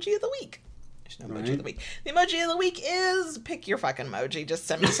forget the emoji of the week. There's no emoji of the week. The emoji of the week is pick your fucking emoji. Just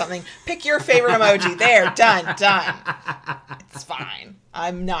send me something. Pick your favorite emoji. There, done. It's fine.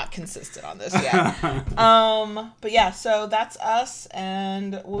 I'm not consistent on this yet. But yeah, so that's us,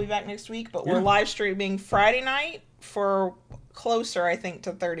 and we'll be back next week. But we're live streaming Friday night for closer, I think,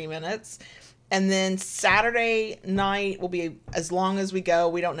 to 30 minutes. And then Saturday night will be as long as we go.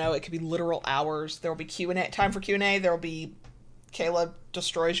 We don't know. It could be literal hours. There will be Q&A, time for Q&A. There will be Kayla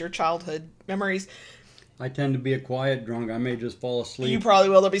destroys your childhood memories. I tend to be a quiet drunk. I may just fall asleep. You probably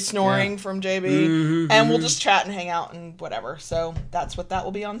will. There'll be snoring from JB. And we'll just chat and hang out and whatever. So that's what that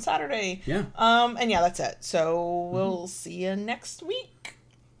will be on Saturday. Yeah. And yeah, that's it. So we'll see you next week.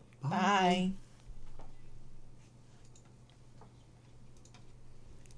 Bye.